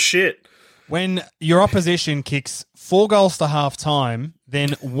gives a shit. When your opposition kicks 4 goals to half time,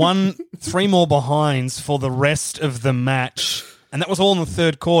 then 3 more behinds for the rest of the match, and that was all in the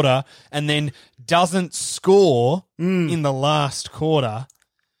third quarter, and then doesn't score in the last quarter.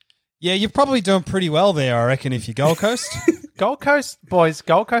 Yeah, you're probably doing pretty well there, I reckon, if you're Gold Coast. Gold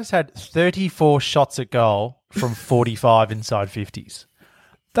Coast had 34 shots at goal from 45 inside 50s.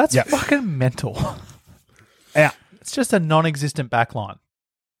 That's fucking mental. Yeah. It's just a non-existent backline.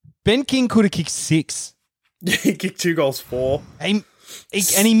 Ben King could have kicked 6. He kicked 2 goals, 4. And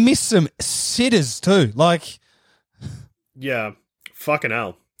he missed some sitters too. Like, Yeah, fucking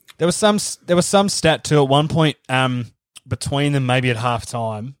hell. there was some stat too at one point between them, maybe at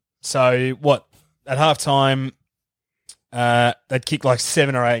halftime. So what at halftime they'd kicked like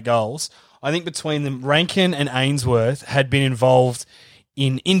 7 or 8 goals. I think between them, Rankin and Ainsworth had been involved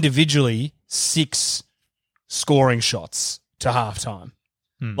in individually 6 scoring shots to halftime.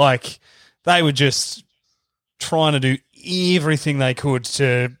 Like, they were just trying to do everything they could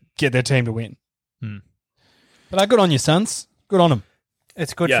to get their team to win. But good on you, Suns. Good on them.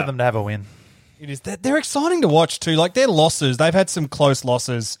 It's good for them to have a win. It is. They're exciting to watch too. Like, their losses, they've had some close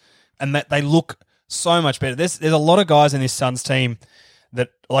losses, and that they look so much better. There's a lot of guys in this Suns team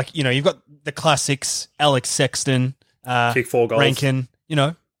that, like, you know, you've got the classics, Alex Sexton, Kick 4 goals. Rankin, you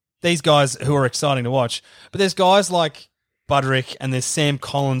know, these guys who are exciting to watch. But there's guys like Budrick and there's Sam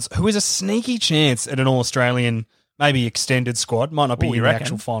Collins, who is a sneaky chance at an All-Australian, maybe extended squad. Might not be Ooh, in you the reckon?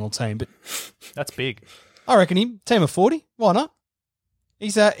 actual final team, but That's big. I reckon him, team of 40, why not?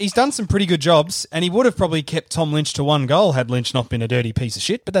 He's done some pretty good jobs, and he would have probably kept Tom Lynch to 1 goal had Lynch not been a dirty piece of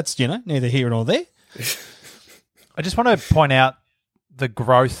shit, but that's, you know, neither here nor there. I just want to point out the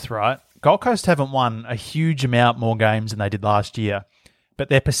growth, right? Gold Coast haven't won a huge amount more games than they did last year, but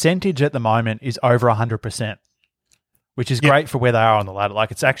their percentage at the moment is over 100%, which is great for where they are on the ladder.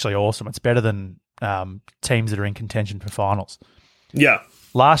 Like, it's actually awesome. It's better than teams that are in contention for finals. Yeah.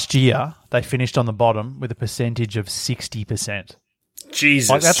 Last year, they finished on the bottom with a percentage of 60%. Jesus.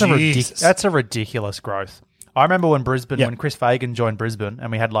 Like, Jesus. that's a ridiculous growth. I remember when when Chris Fagan joined Brisbane,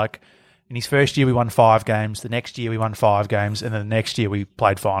 and we had in his first year we won 5 games, the next year we won 5 games, and then the next year we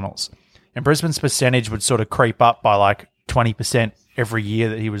played finals. And Brisbane's percentage would sort of creep up by 20% every year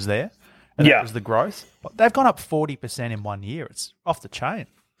that he was there. And that was the growth. But they've gone up 40% in 1 year. It's off the chain.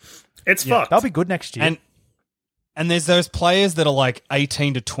 It's fucked. They'll be good next year. And there's those players that are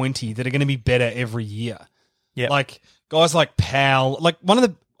 18 to 20 that are going to be better every year. Yeah. Like guys like Powell. Like, one of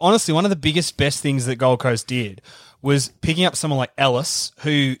the biggest, best things that Gold Coast did was picking up someone like Ellis,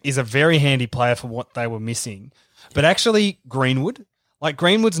 who is a very handy player for what they were missing. But actually, Greenwood,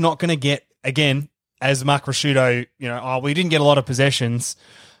 Greenwood's not going to get, again, as Mark Rashudo, we didn't get a lot of possessions.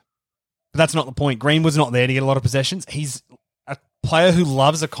 But that's not the point. Greenwood's not there to get a lot of possessions. He's a player who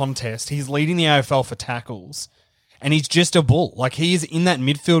loves a contest. He's leading the AFL for tackles. And he's just a bull. Like, he is in that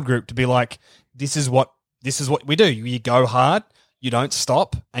midfield group to be like, this is what we do. You go hard, you don't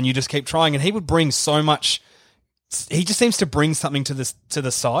stop, and you just keep trying. And he would bring so much. He just seems to bring something to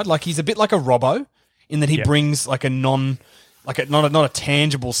the side. Like, he's a bit like a Robbo in that he brings not a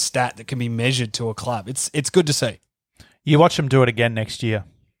tangible stat that can be measured to a club. It's good to see. You watch them do it again next year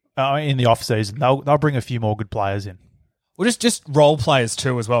in the off season. They'll bring a few more good players in. Well, just role players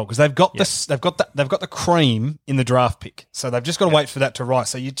too as well, because they've got they've got the cream in the draft pick, so they've just got to wait for that to rise.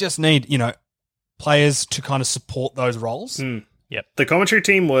 So you just need players to kind of support those roles. Yep. The commentary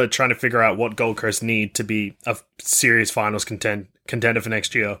team were trying to figure out what Gold Coast need to be a serious finals contender for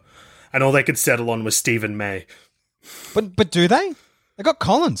next year, and all they could settle on was Stephen May. But do they? They got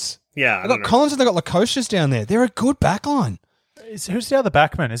Collins. Yeah, They got Collins and they got Lukosius down there. They're a good backline. Who's the other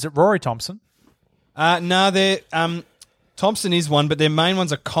backman? Is it Rory Thompson? No, they're Thompson is one, but their main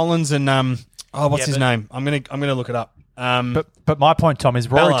ones are Collins and Oh, what's Yeah, his but- name? I'm gonna look it up. But my point, Tom, is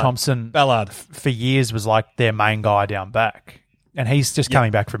Rory Ballard. Thompson Ballard. for years was like their main guy down back, and he's just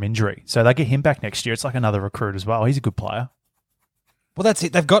coming back from injury. So they get him back next year. It's like another recruit as well. He's a good player. Well, that's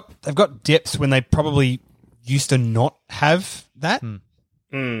it. They've got depth when they probably used to not have that.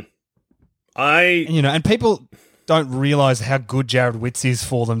 And people don't realize how good Jared Witz is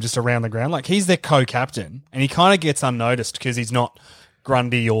for them just around the ground. Like, he's their co-captain, and he kind of gets unnoticed because he's not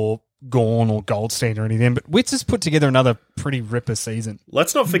Grundy or Gawn or Goldstein or anything. But Witz has put together another pretty ripper season.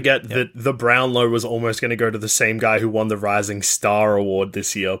 Let's not forget that the Brownlow was almost going to go to the same guy who won the Rising Star Award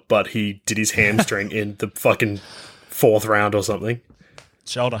this year, but he did his hamstring in the fucking 4th round or something.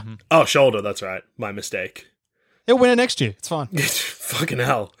 Shoulder. Oh, shoulder, that's right. My mistake. He'll win it next year. It's fine. Fucking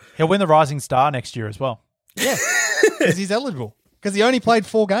hell. He'll win the Rising Star next year as well. Yeah, because he's eligible. Because he only played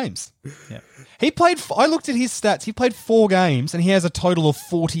 4 games. Yeah. I looked at his stats. He played 4 games, and he has a total of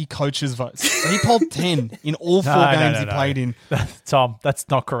 40 coaches' votes. So he polled 10 in all 4 games he played in. Tom, that's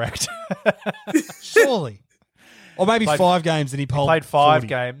not correct. Surely. Or maybe Played- 5 games, and he polled Played 5 40.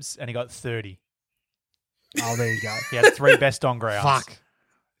 games and he got 30. Oh, there you go. He had 3 best on grounds. Fuck.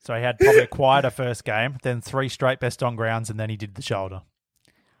 So he had probably a quieter first game, then 3 straight best on grounds, and then he did the shoulder.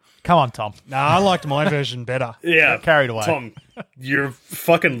 Come on, Tom. No, I liked my version better. Yeah. Carried away. Tom, you're a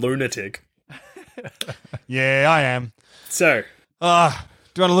fucking lunatic. Yeah, I am. So, Do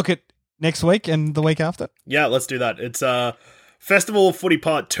you want to look at next week and the week after? yeah, let's do that. It's Festival of Footy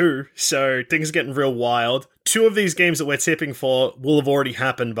Part 2, so things are getting real wild. 2 of these games that we're tipping for will have already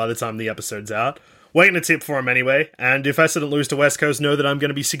happened by the time the episode's out. We're going to tip for them anyway, and if Essendon lose to West Coast, know that I'm going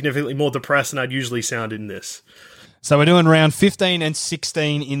to be significantly more depressed than I'd usually sound in this. So we're doing round 15 and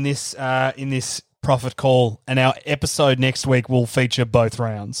 16 in this profit call, and our episode next week will feature both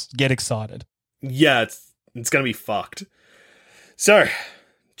rounds. Get excited. Yeah, it's going to be fucked. So,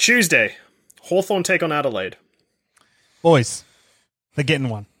 Tuesday, Hawthorn take on Adelaide. Boys, they're getting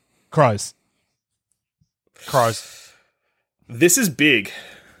one. Crows. This is big,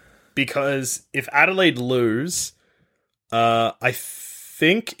 because if Adelaide lose, I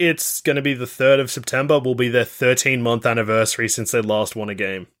think it's going to be the 3rd of September will be their 13-month anniversary since they last won a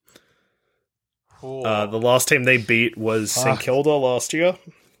game. The last team they beat was St Kilda last year.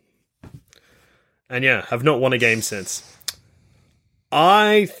 And yeah, have not won a game since.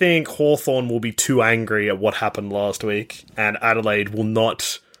 I think Hawthorn will be too angry at what happened last week, and Adelaide will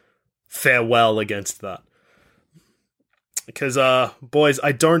not fare well against that. Because, boys,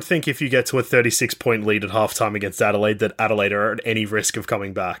 I don't think if you get to a 36-point lead at halftime against Adelaide, that Adelaide are at any risk of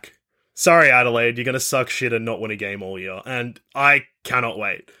coming back. Sorry, Adelaide, you're going to suck shit and not win a game all year. And I cannot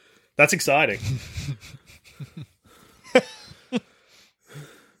wait. That's exciting.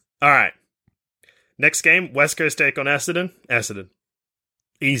 All right. Next game, West Coast take on Essendon. Essendon.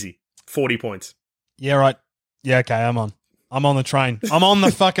 Easy. 40 points. Yeah, right. Yeah, okay, I'm on. I'm on the train. I'm on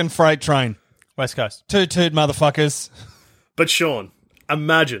the fucking freight train. West Coast. Toot toot, motherfuckers. But Sean,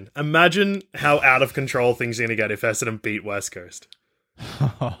 imagine how out of control things are going to get if Essendon beat West Coast.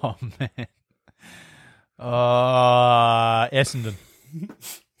 Oh, man. Essendon.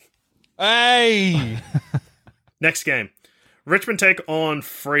 Hey! Next game, Richmond take on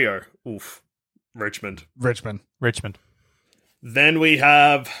Freo. Oof. Richmond. Richmond. Then we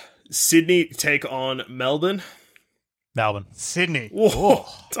have Sydney take on Melbourne. Melbourne. Sydney. Whoa,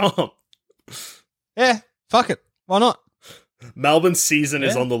 Tom. Yeah, fuck it. Why not? Melbourne's season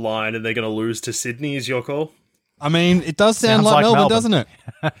is on the line and they're going to lose to Sydney, is your call? I mean, it does sound Sounds like like Melbourne, Melbourne.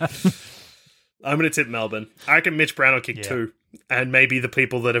 doesn't it? I'm going to tip Melbourne. I reckon Mitch Brown will kick 2. And maybe the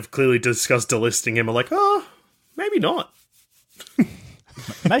people that have clearly discussed delisting him are like, oh, maybe not.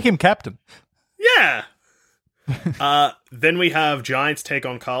 Make him captain. Yeah. Then we have Giants take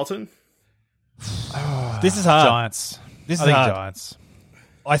on Carlton. This is hard. Giants. This I is think hard. Giants.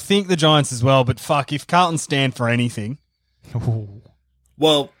 I think the Giants as well, but fuck, if Carlton stand for anything,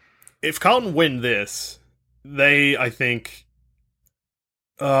 Well, if Carlton win this, they, I think,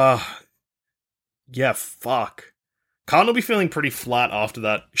 yeah, fuck. Carlton will be feeling pretty flat after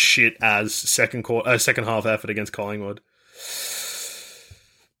that shit as second half effort against Collingwood.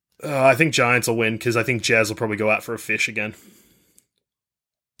 I think Giants will win because I think Jazz will probably go out for a fish again.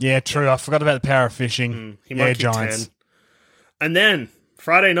 yeah, true. I forgot about the power of fishing. He might kick 10. And then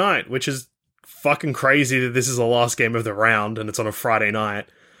Friday night, which is fucking crazy that this is the last game of the round and it's on a Friday night.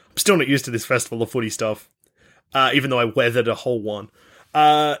 I'm still not used to this Festival of Footy stuff, even though I weathered a whole one.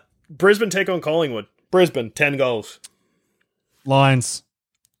 Brisbane take on Collingwood. Brisbane, 10 goals. Lions.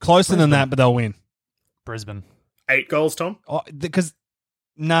 Closer than that, but they'll win. Brisbane. 8 goals, Tom? Because,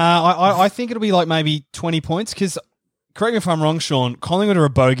 I think it'll be like maybe 20 points, because, correct me if I'm wrong, Sean, Collingwood are a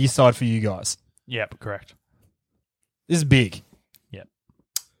bogey side for you guys. Yep, correct. This is big. Yep.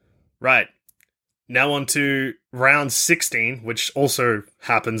 Right. Now on to round 16, which also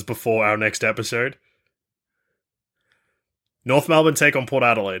happens before our next episode. North Melbourne take on Port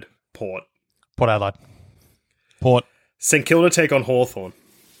Adelaide. Port. Port Adelaide. Port. St Kilda take on Hawthorn.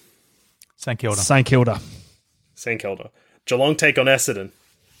 St Kilda. St Kilda. St Kilda. Geelong take on Essendon.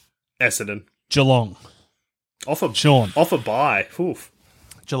 Essendon. Geelong. Off a Sean. Off a bye. Oof.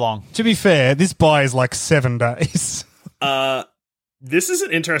 Geelong. To be fair, this bye is like 7 days. This is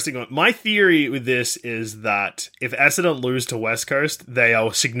an interesting one. My theory with this is that if Essendon lose to West Coast, they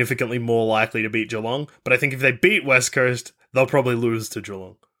are significantly more likely to beat Geelong. But I think if they beat West Coast, they'll probably lose to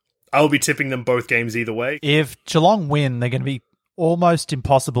Geelong. I will be tipping them both games either way. If Geelong win, they're going to be almost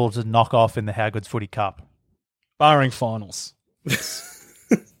impossible to knock off in the How Good's Footy Cup. Barring finals.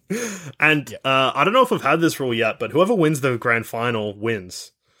 And I don't know if I've had this rule yet, but whoever wins the grand final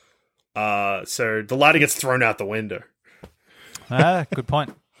wins. So the ladder gets thrown out the window. Good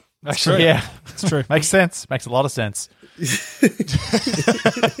point. Actually, yeah. It's true. Makes sense. Makes a lot of sense.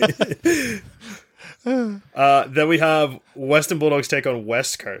 Then we have Western Bulldogs take on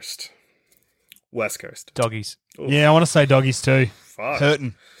West Coast. West Coast. Doggies. Oof. Yeah, I want to say doggies too. Fuck.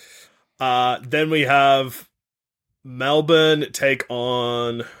 Hurting. Then we have Melbourne take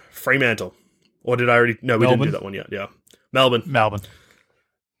on Fremantle. Or did I already? No, we didn't do that one yet. Yeah. Melbourne.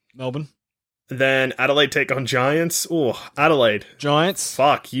 Melbourne. Then Adelaide take on Giants. Oh, Adelaide. Giants.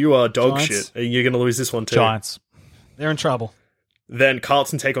 Fuck, you are dog Giants. shit. You're going to lose this one too. Giants. They're in trouble. Then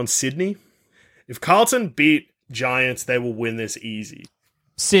Carlton take on Sydney. If Carlton beat Giants, they will win this easy.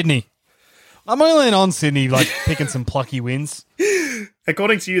 Sydney. I'm only on Sydney, like picking some plucky wins.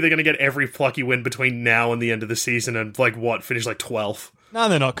 According to you, they're going to get every plucky win between now and the end of the season and, finish 12th. No,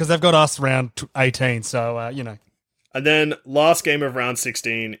 they're not, because they've got us round 18, so, you know. And then last game of round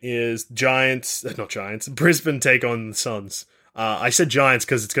 16 is Brisbane take on the Suns. I said Giants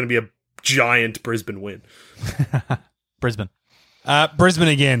because it's going to be a giant Brisbane win. Brisbane. Brisbane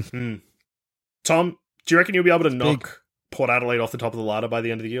again. Tom, do you reckon you'll be able to knock Port Adelaide off the top of the ladder by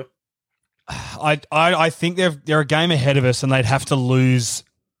the end of the year? I think they're a game ahead of us, and they'd have to lose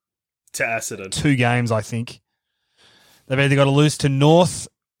to Essendon 2 games. I think they've either got to lose to North,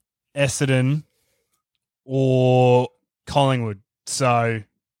 Essendon, or Collingwood. So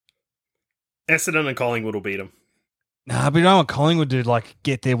Essendon and Collingwood will beat them. Nah, but you don't want Collingwood to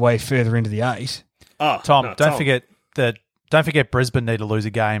get their way further into the 8. Tom, don't forget Brisbane need to lose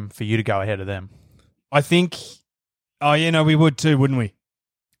a game for you to go ahead of them. I think. Oh yeah, no, we would too, wouldn't we?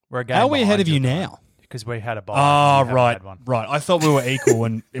 We're a game How are we ahead behind of you now? Because we had a bye. Oh, and you haven't had one. right. I thought we were equal,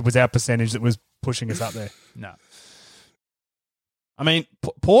 and it was our percentage that was pushing us up there. No. I mean,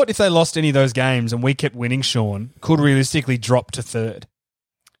 Port, if they lost any of those games and we kept winning, Sean, could realistically drop to 3rd.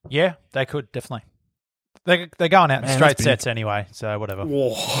 Yeah, they could, definitely. They're going out in Man, straight that's big. sets anyway, so whatever.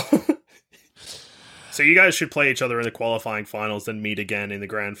 Whoa. So you guys should play each other in the qualifying finals, then meet again in the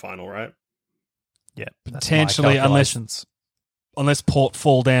grand final, right? Yeah, that's my Potentially, calculations. unless Port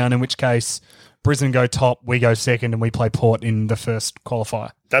fall down, in which case Brisbane go top, we go second, and we play Port in the first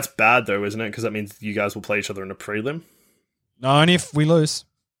qualifier. That's bad, though, isn't it? Because that means you guys will play each other in a prelim. No, only if we lose.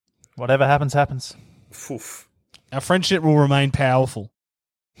 Whatever happens, happens. Oof. Our friendship will remain powerful.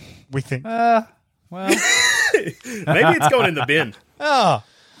 We think. Well, Maybe it's going in the bin. Ah,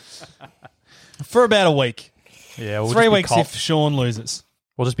 for about a week. yeah, 3 weeks if Sean loses.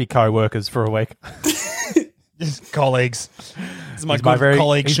 we'll just be co-workers for a week. Just colleagues. This is my He's good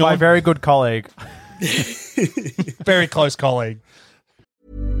colleague, he's Sean. my very good colleague. very close colleague.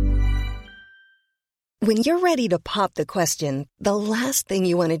 When you're ready to pop the question, the last thing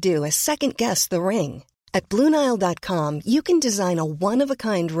you want to do is second-guess the ring. At BlueNile.com, you can design a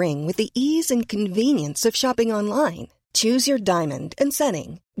one-of-a-kind ring with the ease and convenience of shopping online. Choose your diamond and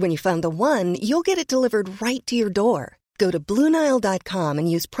setting. When you find the one, you'll get it delivered right to your door. Go to BlueNile.com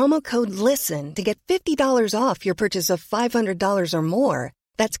and use promo code LISTEN to get $50 off your purchase of $500 or more.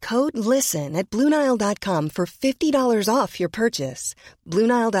 That's code LISTEN at BlueNile.com for $50 off your purchase.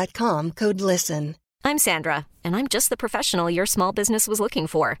 BlueNile.com, code LISTEN. I'm Sandra, and I'm just the professional your small business was looking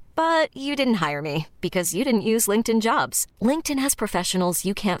for. But you didn't hire me because you didn't use LinkedIn Jobs. LinkedIn has professionals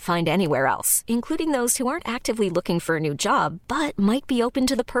you can't find anywhere else, including those who aren't actively looking for a new job, but might be open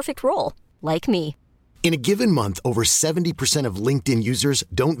to the perfect role, like me. In a given month, over 70% of LinkedIn users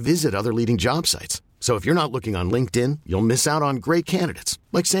don't visit other leading job sites. So if you're not looking on LinkedIn, you'll miss out on great candidates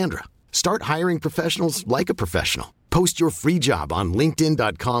like Sandra. Start hiring professionals like a professional. Post your free job on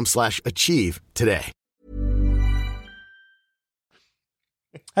linkedin.com/achieve today.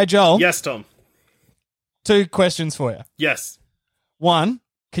 Hey, Joel. Yes, Tom. 2 questions for you. Yes. 1,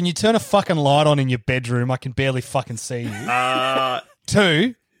 Can you turn a fucking light on in your bedroom? I can barely fucking see you.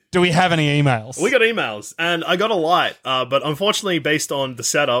 2, do we have any emails? We got emails, and I got a light, but unfortunately, based on the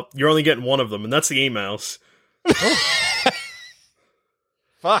setup, you're only getting one of them, and that's the emails.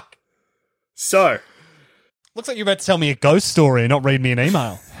 Fuck. So, Looks like you're about to tell me a ghost story and not read me an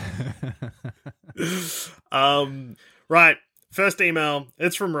email. right. First email.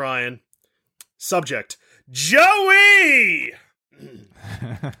 It's from Ryan. Subject: Joey!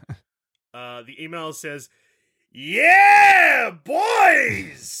 The email says, "Yeah,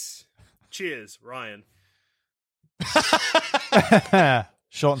 boys!" Cheers, Ryan.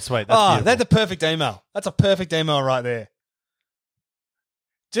 Short and sweet. That's beautiful. That's the perfect email. That's a perfect email right there.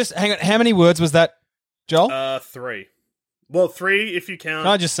 Just hang on. How many words was that, Joel? 3. Well, 3 if you count.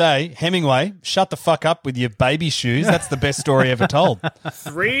 Can I just say, Hemingway, shut the fuck up with your baby shoes. That's the best story ever told.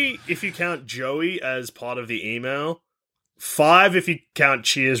 3 if you count Joey as part of the email. 5 if you count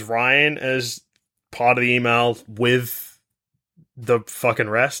Cheers Ryan as part of the email with the fucking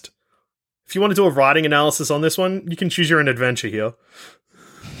rest. If you want to do a writing analysis on this one, you can choose your own adventure here.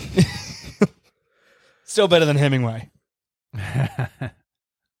 Still better than Hemingway.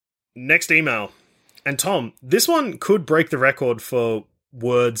 Next email. And Tom, this one could break the record for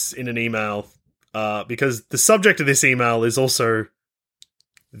words in an email because the subject of this email is also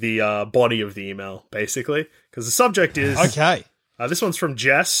the body of the email, basically. Because the subject is... Okay. This one's from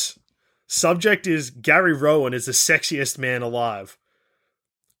Jess. Subject is Gary Rowan is the sexiest man alive.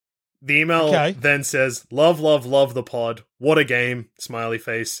 The email then says, love, love, love the pod. What a game. Smiley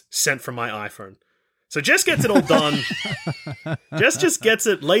face. Sent from my iPhone. So Jess gets it all done. Jess just gets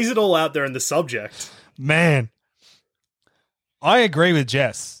it, lays it all out there in the subject. Man. I agree with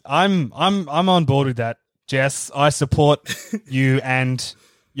Jess. I'm on board with that, Jess. I support you and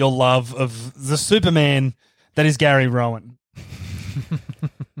your love of the Superman that is Gary Rowan.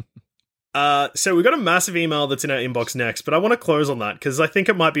 So we got a massive email that's in our inbox next, but I want to close on that because I think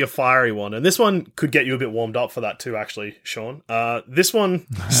it might be a fiery one. And this one could get you a bit warmed up for that too, actually, Sean. This one,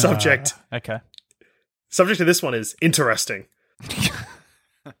 subject... Okay. Subject to this one is interesting.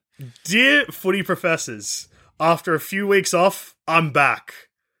 Dear footy professors, after a few weeks off, I'm back.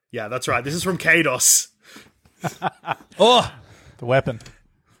 Yeah, that's right. This is from Kados. Oh, the weapon.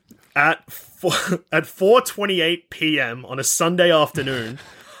 At 4:28 p.m. on a Sunday afternoon,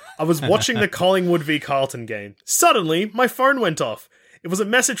 I was watching the Collingwood v Carlton game. Suddenly, my phone went off. It was a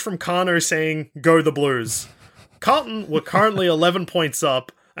message from Kano saying, "Go the Blues." Carlton were currently 11 points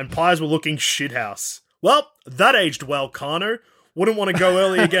up, and Pies were looking shithouse. Well, that aged well, Kano. Wouldn't want to go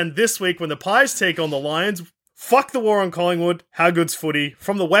early again this week when the Pies take on the Lions. Fuck the war on Collingwood. How good's footy?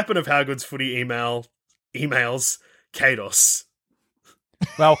 From the weapon of How Good's Footy emails, Kados.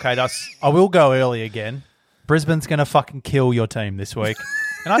 Well, Kados, I will go early again. Brisbane's going to fucking kill your team this week.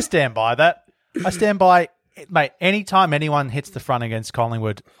 And I stand by that. I stand by, mate, anytime anyone hits the front against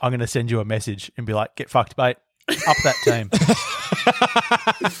Collingwood, I'm going to send you a message and be like, get fucked, mate. Up that team.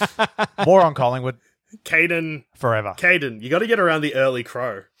 War on Collingwood. Caden. Forever. Caden, you got to get around the early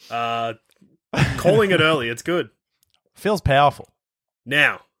crow. Calling it early, it's good. Feels powerful.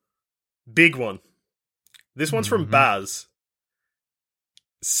 Now, big one. This one's from Baz.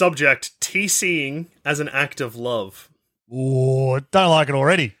 Subject, TCing as an act of love. Oh, don't like it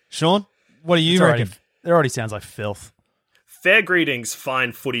already. Sean, what do you reckon? It already sounds like filth. Fair greetings,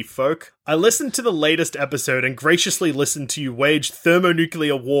 fine footy folk. I listened to the latest episode and graciously listened to you wage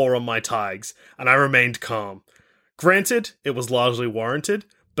thermonuclear war on my Tigers, and I remained calm. Granted, it was largely warranted,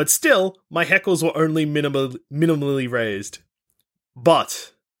 but still, my heckles were only minimally raised.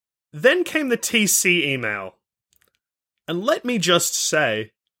 But then came the TC email. And let me just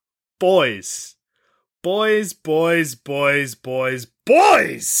say, boys. Boys, boys, boys, boys,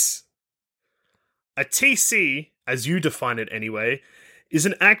 boys! A TC, as you define it anyway, is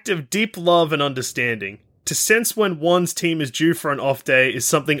an act of deep love and understanding. To sense when one's team is due for an off day is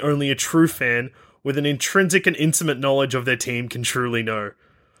something only a true fan with an intrinsic and intimate knowledge of their team can truly know.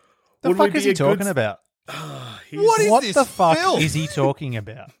 The fuck is he talking about? What the fuck is he talking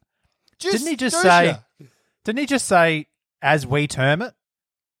about? Didn't he just say, as we term it?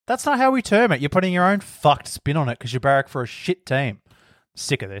 That's not how we term it. You're putting your own fucked spin on it because you barrack for a shit team.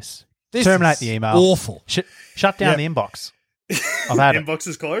 Sick of this. Terminate the email. Awful. Shut down the inbox. I've had it. Inbox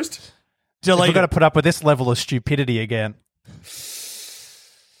is closed? We've got to put up with this level of stupidity again.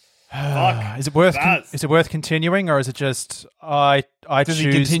 Fuck. Is it worth continuing, or is it just I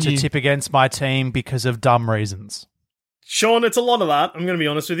choose to tip against my team because of dumb reasons? Sean, it's a lot of that. I'm going to be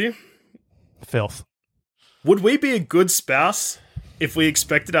honest with you. Filth. Would we be a good spouse if we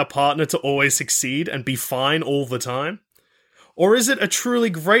expected our partner to always succeed and be fine all the time? Or is it a truly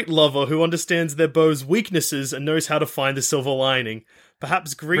great lover who understands their beau's weaknesses and knows how to find the silver lining?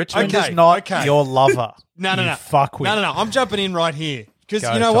 Perhaps Greek... Richmond Okay, is not okay. your lover. No. You fuckwit. No. I'm jumping in right here. Because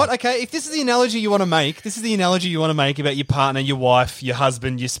Go, you know Tom. what? Okay, if this is the analogy you want to make, about your partner, your wife, your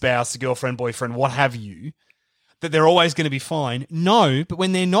husband, your spouse, your girlfriend, boyfriend, what have you, that they're always going to be fine. No, but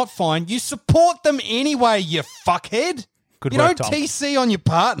when they're not fine, you support them anyway, you fuckhead. Good you work, don't Tom. TC on your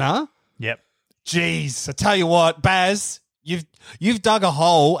partner. Yep. Jeez, I tell you what, Baz, you've dug a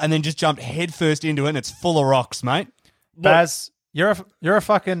hole and then just jumped headfirst into it and it's full of rocks, mate. Baz, you're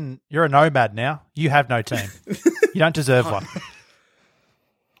a nomad now. You have no team. You don't deserve one.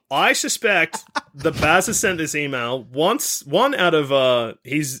 I suspect that Baz has sent this email once. One out of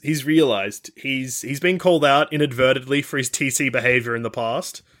he's realized he's been called out inadvertently for his TC behavior in the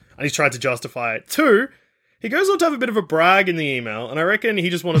past, and he's tried to justify it. Two, he goes on to have a bit of a brag in the email, and I reckon he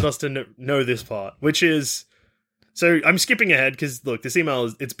just wanted us to know this part, which is. So I'm skipping ahead because look, this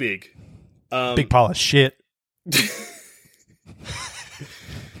email it's big. Big pile of shit.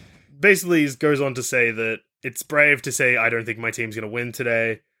 Basically, he goes on to say that it's brave to say I don't think my team's going to win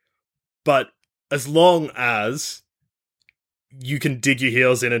today. But as long as you can dig your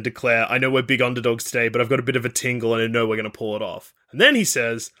heels in and declare, I know we're big underdogs today, but I've got a bit of a tingle and I know we're going to pull it off. And then he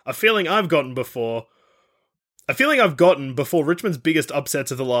says, a feeling I've gotten before Richmond's biggest upsets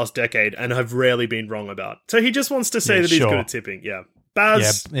of the last decade and have rarely been wrong about. So he just wants to say that he's good at tipping. Yeah.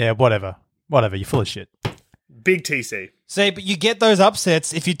 Baz. Yeah, whatever. Whatever, you're full of shit. Big TC. See, but you get those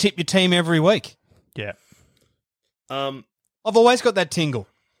upsets if you tip your team every week. Yeah. I've always got that tingle.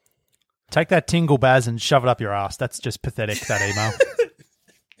 Take that tingle, Baz, and shove it up your ass. That's just pathetic, that email.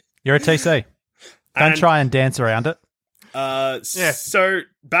 You're a TC. Don't try and dance around it. So,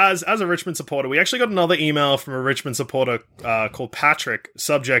 Baz, as a Richmond supporter, we actually got another email from a Richmond supporter called Patrick,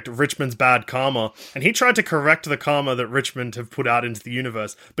 subject Richmond's bad karma, and he tried to correct the karma that Richmond have put out into the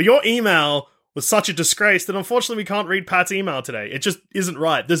universe. But your email was such a disgrace that unfortunately we can't read Pat's email today. It just isn't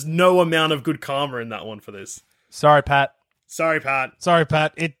right. There's no amount of good karma in that one for this. Sorry, Pat. Sorry, Pat.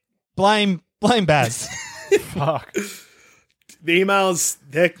 Blame Baz. Fuck. The emails,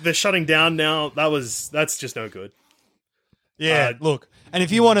 they're shutting down now. That's just no good. Yeah, look. And if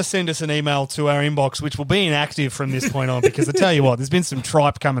you want to send us an email to our inbox, which will be inactive from this point on, because I tell you what, there's been some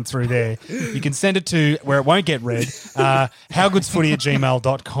tripe coming through there. You can send it to where it won't get read,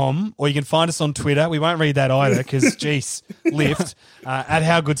 howgoodsfooty@gmail.com, or you can find us on Twitter. We won't read that either because, jeez, lift, at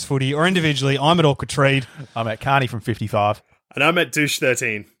howgoodsfooty, or individually, I'm at Awkward Treed. I'm at Carney from 55. And I'm at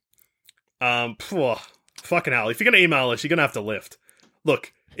Douche13. Fucking hell. If you're going to email us, you're going to have to lift.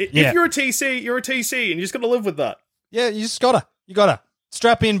 Look, if you're a TC, you're a TC, and you just got to live with that. Yeah, you gotta.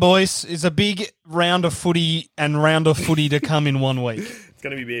 Strap in, boys. It's a big round of footy to come in 1 week. It's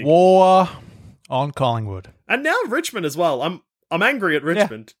going to be big. War on Collingwood. And now Richmond as well. I'm angry at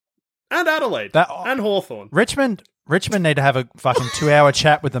Richmond. Yeah. And Adelaide. And Hawthorn. Richmond need to have a fucking 2-hour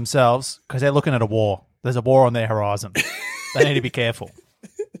chat with themselves because they're looking at a war. There's a war on their horizon. They need to be careful.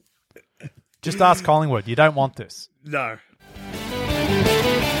 Just ask Collingwood. You don't want this. No.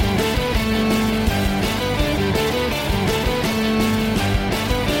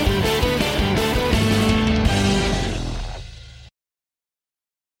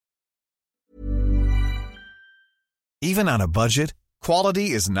 Even on a budget, quality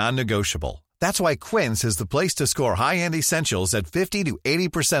is non-negotiable. That's why Quince is the place to score high-end essentials at 50 to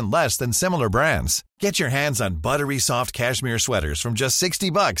 80% less than similar brands. Get your hands on buttery soft cashmere sweaters from just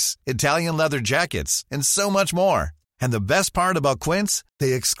 $60, Italian leather jackets, and so much more. And the best part about Quince,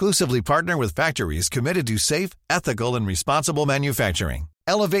 they exclusively partner with factories committed to safe, ethical, and responsible manufacturing.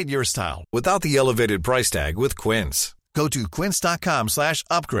 Elevate your style without the elevated price tag with Quince. Go to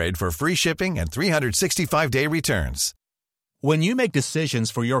quince.com/upgrade for free shipping and 365-day returns. When you make decisions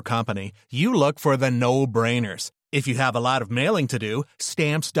for your company, you look for the no-brainers. If you have a lot of mailing to do,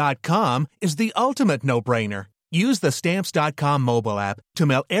 Stamps.com is the ultimate no-brainer. Use the Stamps.com mobile app to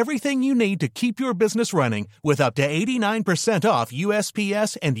mail everything you need to keep your business running with up to 89% off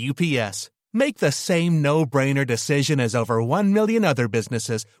USPS and UPS. Make the same no-brainer decision as over 1 million other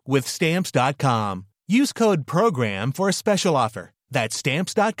businesses with Stamps.com. Use code PROGRAM for a special offer. That's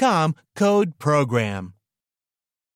Stamps.com, code PROGRAM.